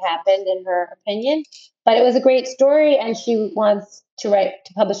how it had happened, in her opinion. But it was a great story, and she wants to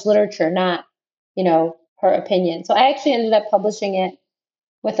publish literature, not, her opinion. So I actually ended up publishing it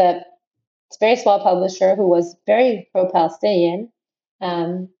with a very small publisher who was very pro-Palestinian,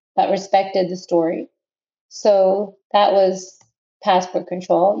 but respected the story. So that was passport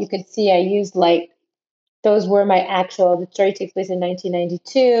control. You could see I used like those were my actual. The story takes place in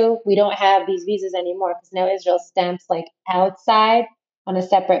 1992. We don't have these visas anymore because now Israel stamps like outside on a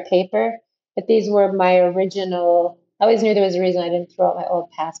separate paper. But these were my original. I always knew there was a reason I didn't throw out my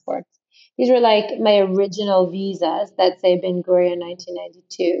old passports. These were like my original visas that say Ben Gurion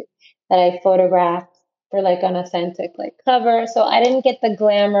 1992 that I photographed for like an authentic like cover. So I didn't get the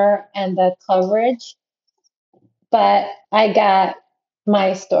glamour and the coverage, but I got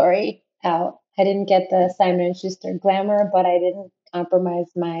my story out. I didn't get the Simon and Schuster glamour, but I didn't compromise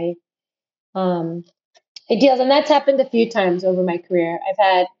my um, ideals, and that's happened a few times over my career. I've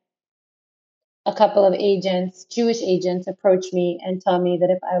had a couple of agents, Jewish agents, approach me and tell me that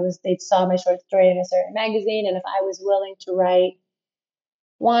if they saw my short story in a certain magazine, and if I was willing to write.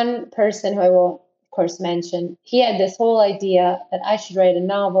 One person who I won't, of course, mention, he had this whole idea that I should write a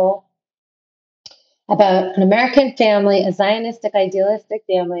novel about an American family, a Zionistic, idealistic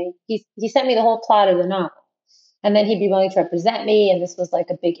family. He sent me the whole plot of the novel, and then he'd be willing to represent me. And this was like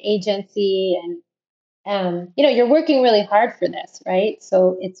a big agency, and you're working really hard for this, right?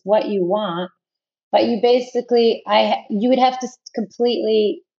 So it's what you want, but you basically, you would have to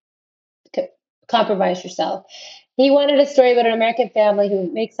completely compromise yourself. He wanted a story about an American family who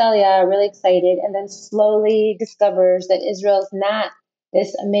makes Aliyah really excited and then slowly discovers that Israel is not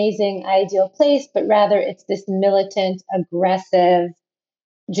this amazing, ideal place, but rather it's this militant, aggressive,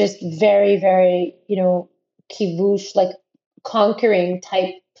 just very, very, kivush, like conquering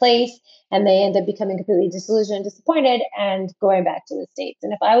type place. And they end up becoming completely disillusioned, disappointed, and going back to the States.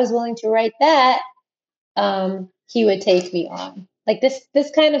 And if I was willing to write that, he would take me on. Like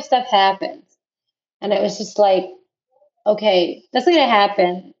this kind of stuff happens. And it was just like, okay, that's not gonna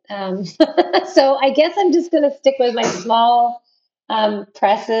happen. So I guess I'm just gonna stick with my small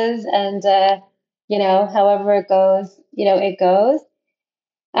presses, and however it goes, it goes.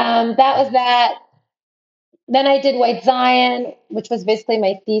 That was that. Then I did White Zion, which was basically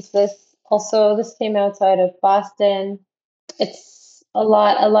my thesis. Also, this came outside of Boston. It's a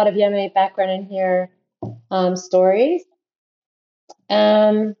lot of Yemenite background in here, stories.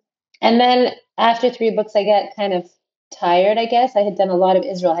 And then after three books, I got kind of tired, I guess. I had done a lot of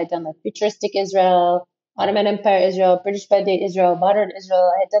Israel. I had done like futuristic Israel, Ottoman Empire Israel, British Mandate Israel, modern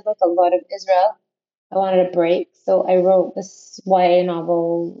Israel. I had done like a lot of Israel. I wanted a break. So I wrote this YA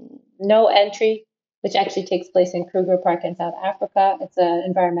novel, No Entry, which actually takes place in Kruger Park in South Africa. It's an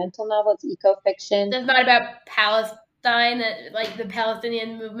environmental novel. It's eco fiction. It's not about Palestine. like the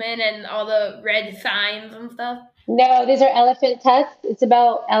Palestinian movement and all the red signs and stuff? No, these are elephant tests. It's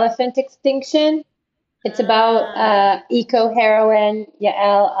about elephant extinction. It's about Ah, eco heroine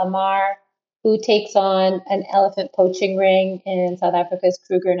Yael Amar, who takes on an elephant poaching ring in South Africa's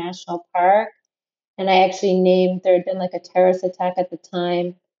Kruger National Park. And I actually named, there had been like a terrorist attack at the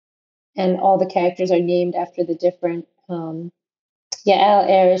time, and all the characters are named after the different Yael,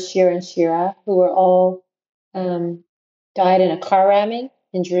 Erez, Shira, and Shira, who were all um, died in a car ramming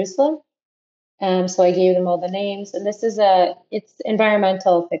in Jerusalem. So I gave them all the names, and it's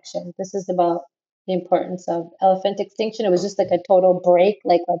environmental fiction. This is about the importance of elephant extinction. It was just like a total break,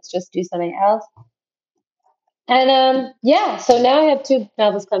 like let's just do something else. And yeah, so now I have two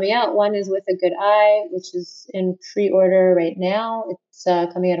novels coming out. One is With a Good Eye, which is in pre-order right now. It's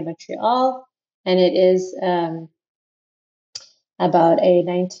coming out of Montreal, and it is about a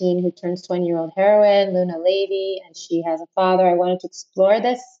 19 who turns 20-year-old heroine, Luna Levy, and she has a father. I wanted to explore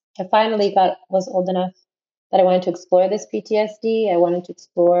this. I finally got was old enough that I wanted to explore this PTSD. I wanted to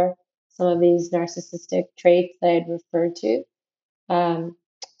explore some of these narcissistic traits that I had referred to. Um,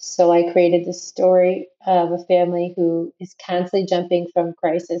 so I created this story of a family who is constantly jumping from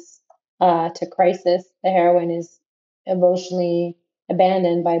crisis to crisis. The heroine is emotionally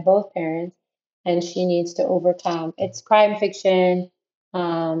abandoned by both parents, and she needs to overcome. It's crime fiction.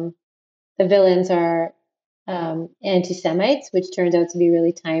 Um, the villains are anti-Semites, which turns out to be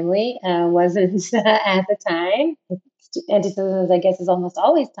really timely. Wasn't at the time. Anti-Semitism, I guess, is almost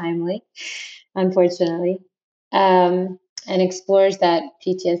always timely, unfortunately, and explores that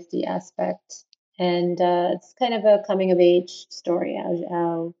PTSD aspect. And it's kind of a coming of age story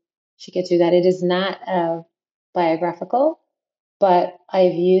how she gets through that. It is not biographical, but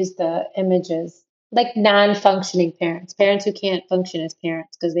I've used the images like non-functioning parents, parents who can't function as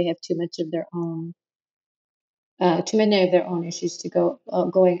parents because they have too many of their own issues to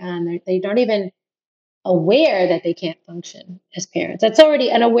going on. They don't even aware that they can't function as parents. That's already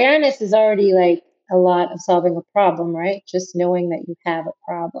an awareness is already like a lot of solving a problem, right? Just knowing that you have a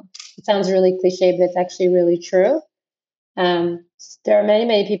problem. It sounds really cliche, but it's actually really true. Um, there are many,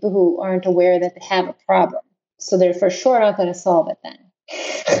 many people who aren't aware that they have a problem, so they're for sure not going to solve it then.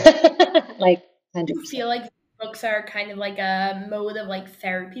 Like do you 100%. feel like books are kind of like a mode of like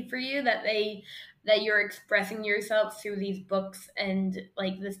therapy for you that you're expressing yourself through these books and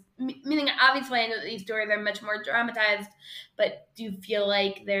like this meaning obviously I know that these stories are much more dramatized, but do you feel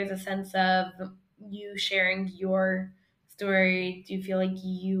like there's a sense of you sharing your story? Do you feel like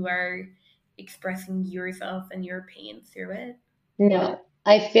you are expressing yourself and your pain through it? No,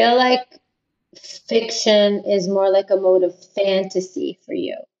 I feel like fiction is more like a mode of fantasy for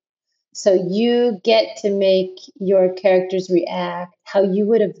you. So you get to make your characters react how you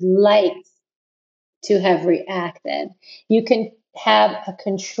would have liked to have reacted. You can have a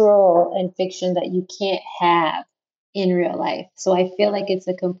control in fiction that you can't have in real life. So I feel like it's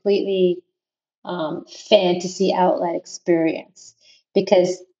a completely fantasy outlet experience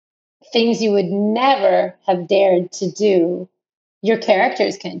because things you would never have dared to do, your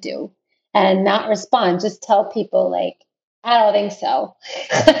characters can do and not respond. Just tell people, like, I don't think so.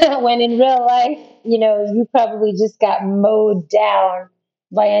 When in real life, you probably just got mowed down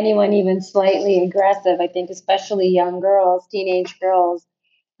by anyone even slightly aggressive. I think, especially young girls, teenage girls,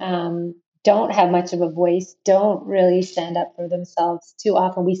 don't have much of a voice, don't really stand up for themselves too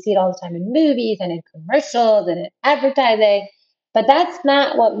often. We see it all the time in movies and in commercials and in advertising, but that's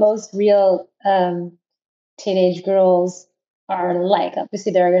not what most real teenage girls are like.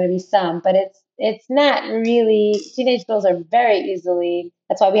 Obviously, there are going to be some, but it's not really. Teenage girls are very easily.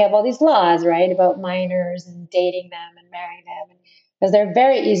 That's why we have all these laws, right, about minors and dating them and marrying them, because they're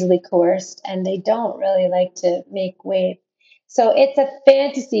very easily coerced and they don't really like to make waves. So it's a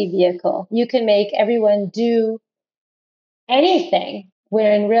fantasy vehicle. You can make everyone do anything,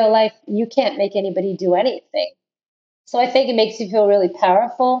 where in real life you can't make anybody do anything. So I think it makes you feel really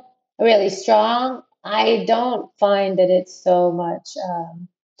powerful, really strong. I don't find that it's so much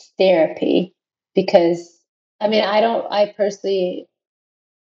therapy because I mean I personally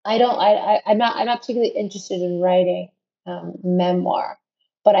I'm not particularly interested in writing memoir,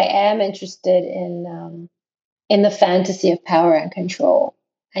 but I am interested in the fantasy of power and control,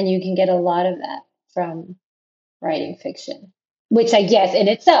 and you can get a lot of that from writing fiction, which I guess in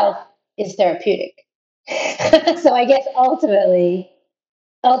itself is therapeutic. So I guess ultimately,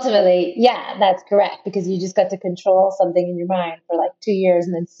 yeah, that's correct because you just got to control something in your mind for like 2 years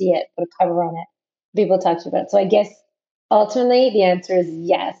and then see it, put a cover on it. People talk to you about it. So I guess ultimately the answer is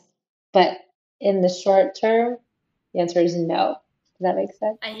yes, but in the short term, the answer is no. that make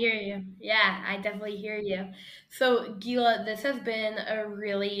sense? I hear you. Yeah, I definitely hear you. So, Gila, this has been a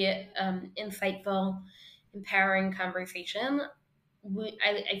really insightful, empowering conversation.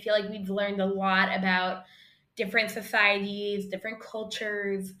 I feel like we've learned a lot about different societies, different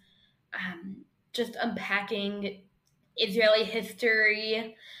cultures, just unpacking Israeli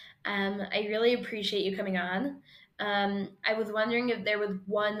history. I really appreciate you coming on. I was wondering if there was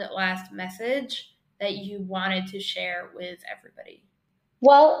one last message that you wanted to share with everybody.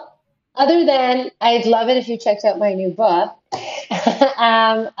 Well, other than I'd love it if you checked out my new book.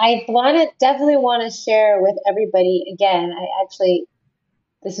 I definitely want to share with everybody again.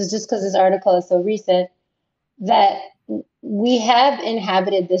 This is just because this article is so recent that we have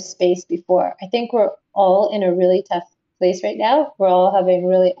inhabited this space before. I think we're all in a really tough place right now. We're all having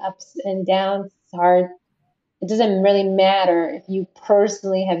really ups and downs. It's hard. It doesn't really matter if you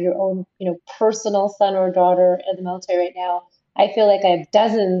personally have your own, personal son or daughter in the military right now. I feel like I have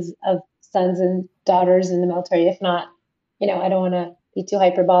dozens of sons and daughters in the military, if not, I don't want to be too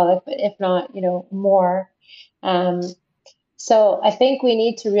hyperbolic, but if not, more. Um, so I think we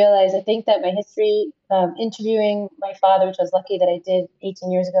need to realize, I think that my history, interviewing my father, which I was lucky that I did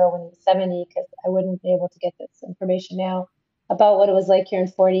 18 years ago when he was 70, because I wouldn't be able to get this information now about what it was like here in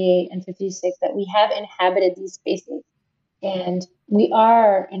 48 and 56, that we have inhabited these spaces and we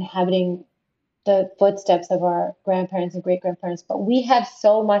are inhabiting the footsteps of our grandparents and great grandparents, but we have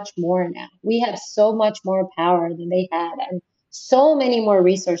so much more now. We have so much more power than they had, and so many more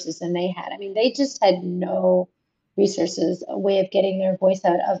resources than they had. I mean, they just had no resources, a way of getting their voice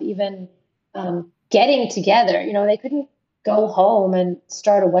out, of even getting together. They couldn't go home and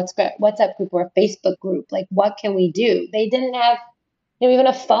start a WhatsApp group or a Facebook group. Like, what can we do? They didn't have even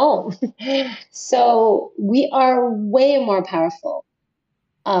a phone. So we are way more powerful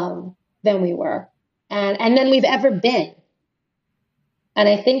um, than we were, and than we've ever been. And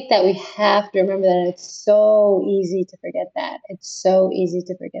I think that we have to remember that it's so easy to forget that. It's so easy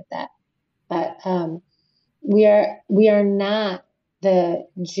to forget that. But we are not the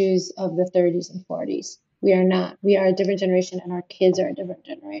Jews of the 30s and 40s. We are not. We are a different generation, and our kids are a different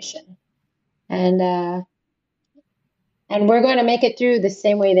generation. And we're going to make it through the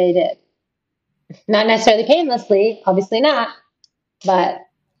same way they did. Not necessarily painlessly, obviously not, but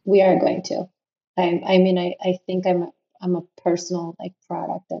we are going to. I think I'm a personal like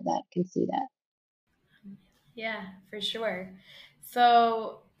product of that. Can see that. Yeah, for sure.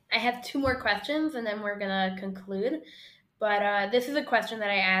 So I have two more questions and then we're gonna conclude. But this is a question that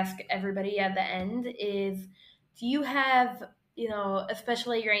I ask everybody at the end is do you have,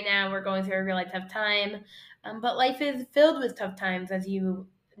 especially right now we're going through a really tough time, but life is filled with tough times as you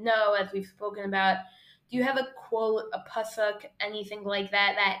know, as we've spoken about. Do you have a quote, a pasuk, anything like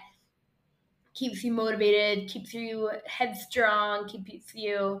that that keeps you motivated, keeps you headstrong, keeps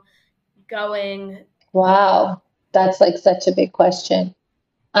you going? Wow, that's like such a big question.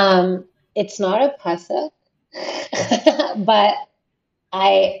 It's not a pasuk, but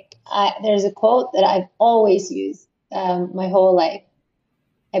there's a quote that I've always used my whole life.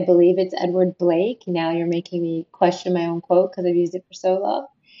 I believe it's Edward Blake. Now you're making me question my own quote because I've used it for so long.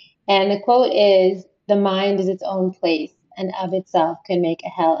 And the quote is, "The mind is its own place, and of itself can make a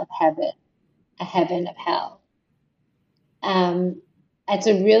hell of heaven, a heaven of hell." Um, it's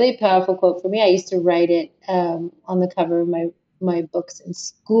a really powerful quote for me. I used to write it on the cover of my books in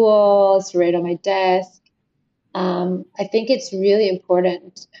school. I used to write on my desk. I think it's really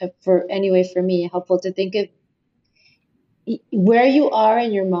important for me, helpful to think of where you are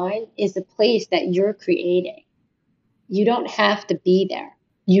in your mind is a place that you're creating. You don't have to be there.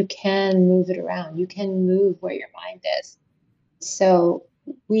 You can move it around. You can move where your mind is. So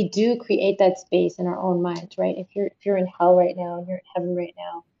we do create that space in our own minds, right? If you're in hell right now and you're in heaven right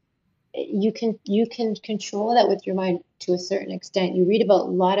now, you can control that with your mind to a certain extent. You read about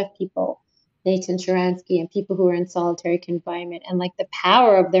a lot of people, Nathan Sharansky, and people who are in solitary confinement, and like the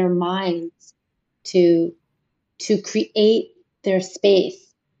power of their minds to create their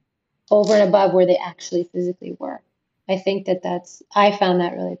space over and above where they actually physically were. I think I found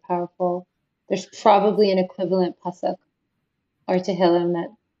that really powerful. There's probably an equivalent pasuk or Tehillim that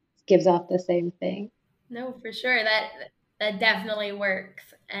gives off the same thing. No, for sure. That definitely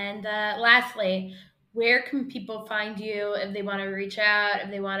works. And lastly, where can people find you if they want to reach out, if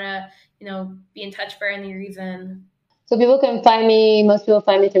they want to, be in touch for any reason? So most people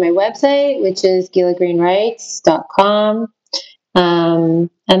find me through my website, which is gilagreenwrites.com. And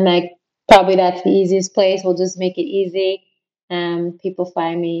like probably that's the easiest place. We'll just make it easy. People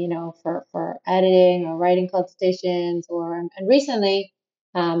find me, for editing or writing consultations, and recently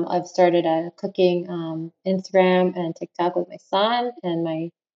I've started a cooking Instagram and TikTok with my son and my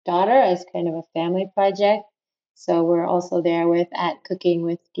daughter as kind of a family project. So we're also there with at Cooking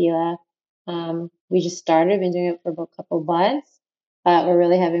with Gila. We just started, been doing it for about a couple of months, but we're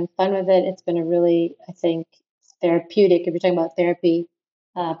really having fun with it. It's been a really, I think, therapeutic, if you're talking about therapy,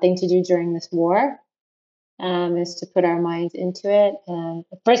 thing to do during this war, is to put our minds into it. And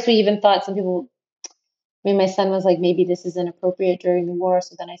at first, we even thought some people, I mean, my son was like, maybe this is inappropriate during the war.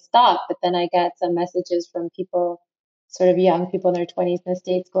 So then I stopped. But then I got some messages from people, sort of young people in their 20s in the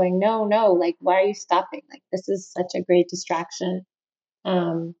States going, no, no, like, why are you stopping? Like, this is such a great distraction.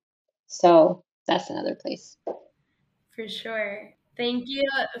 Um, so that's another place. For sure. Thank you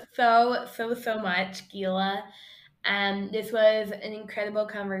so much, Gila. This was an incredible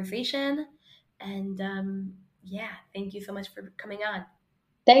conversation. And yeah, thank you so much for coming on.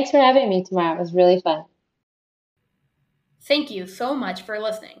 Thanks for having me tomorrow. It was really fun. Thank you so much for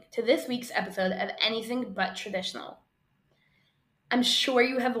listening to this week's episode of Anything But Traditional. I'm sure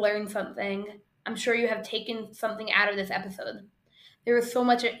you have learned something. I'm sure you have taken something out of this episode. There was so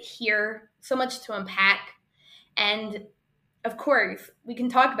much here, so much to unpack, and of course, we can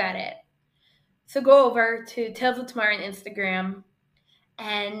talk about it. So go over to Tales of Tomorrow on Instagram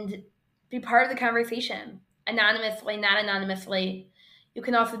and be part of the conversation, anonymously, not anonymously. You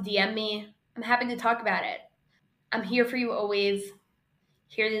can also DM me. I'm happy to talk about it. I'm here for you always,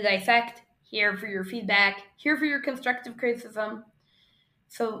 here to dissect, here for your feedback, here for your constructive criticism.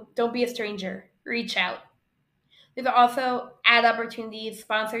 So don't be a stranger. Reach out. There's also ad opportunities,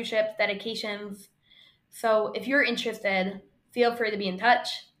 sponsorships, dedications. So if you're interested, feel free to be in touch.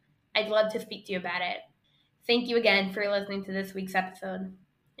 I'd love to speak to you about it. Thank you again for listening to this week's episode.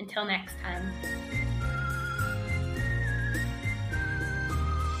 Until next time.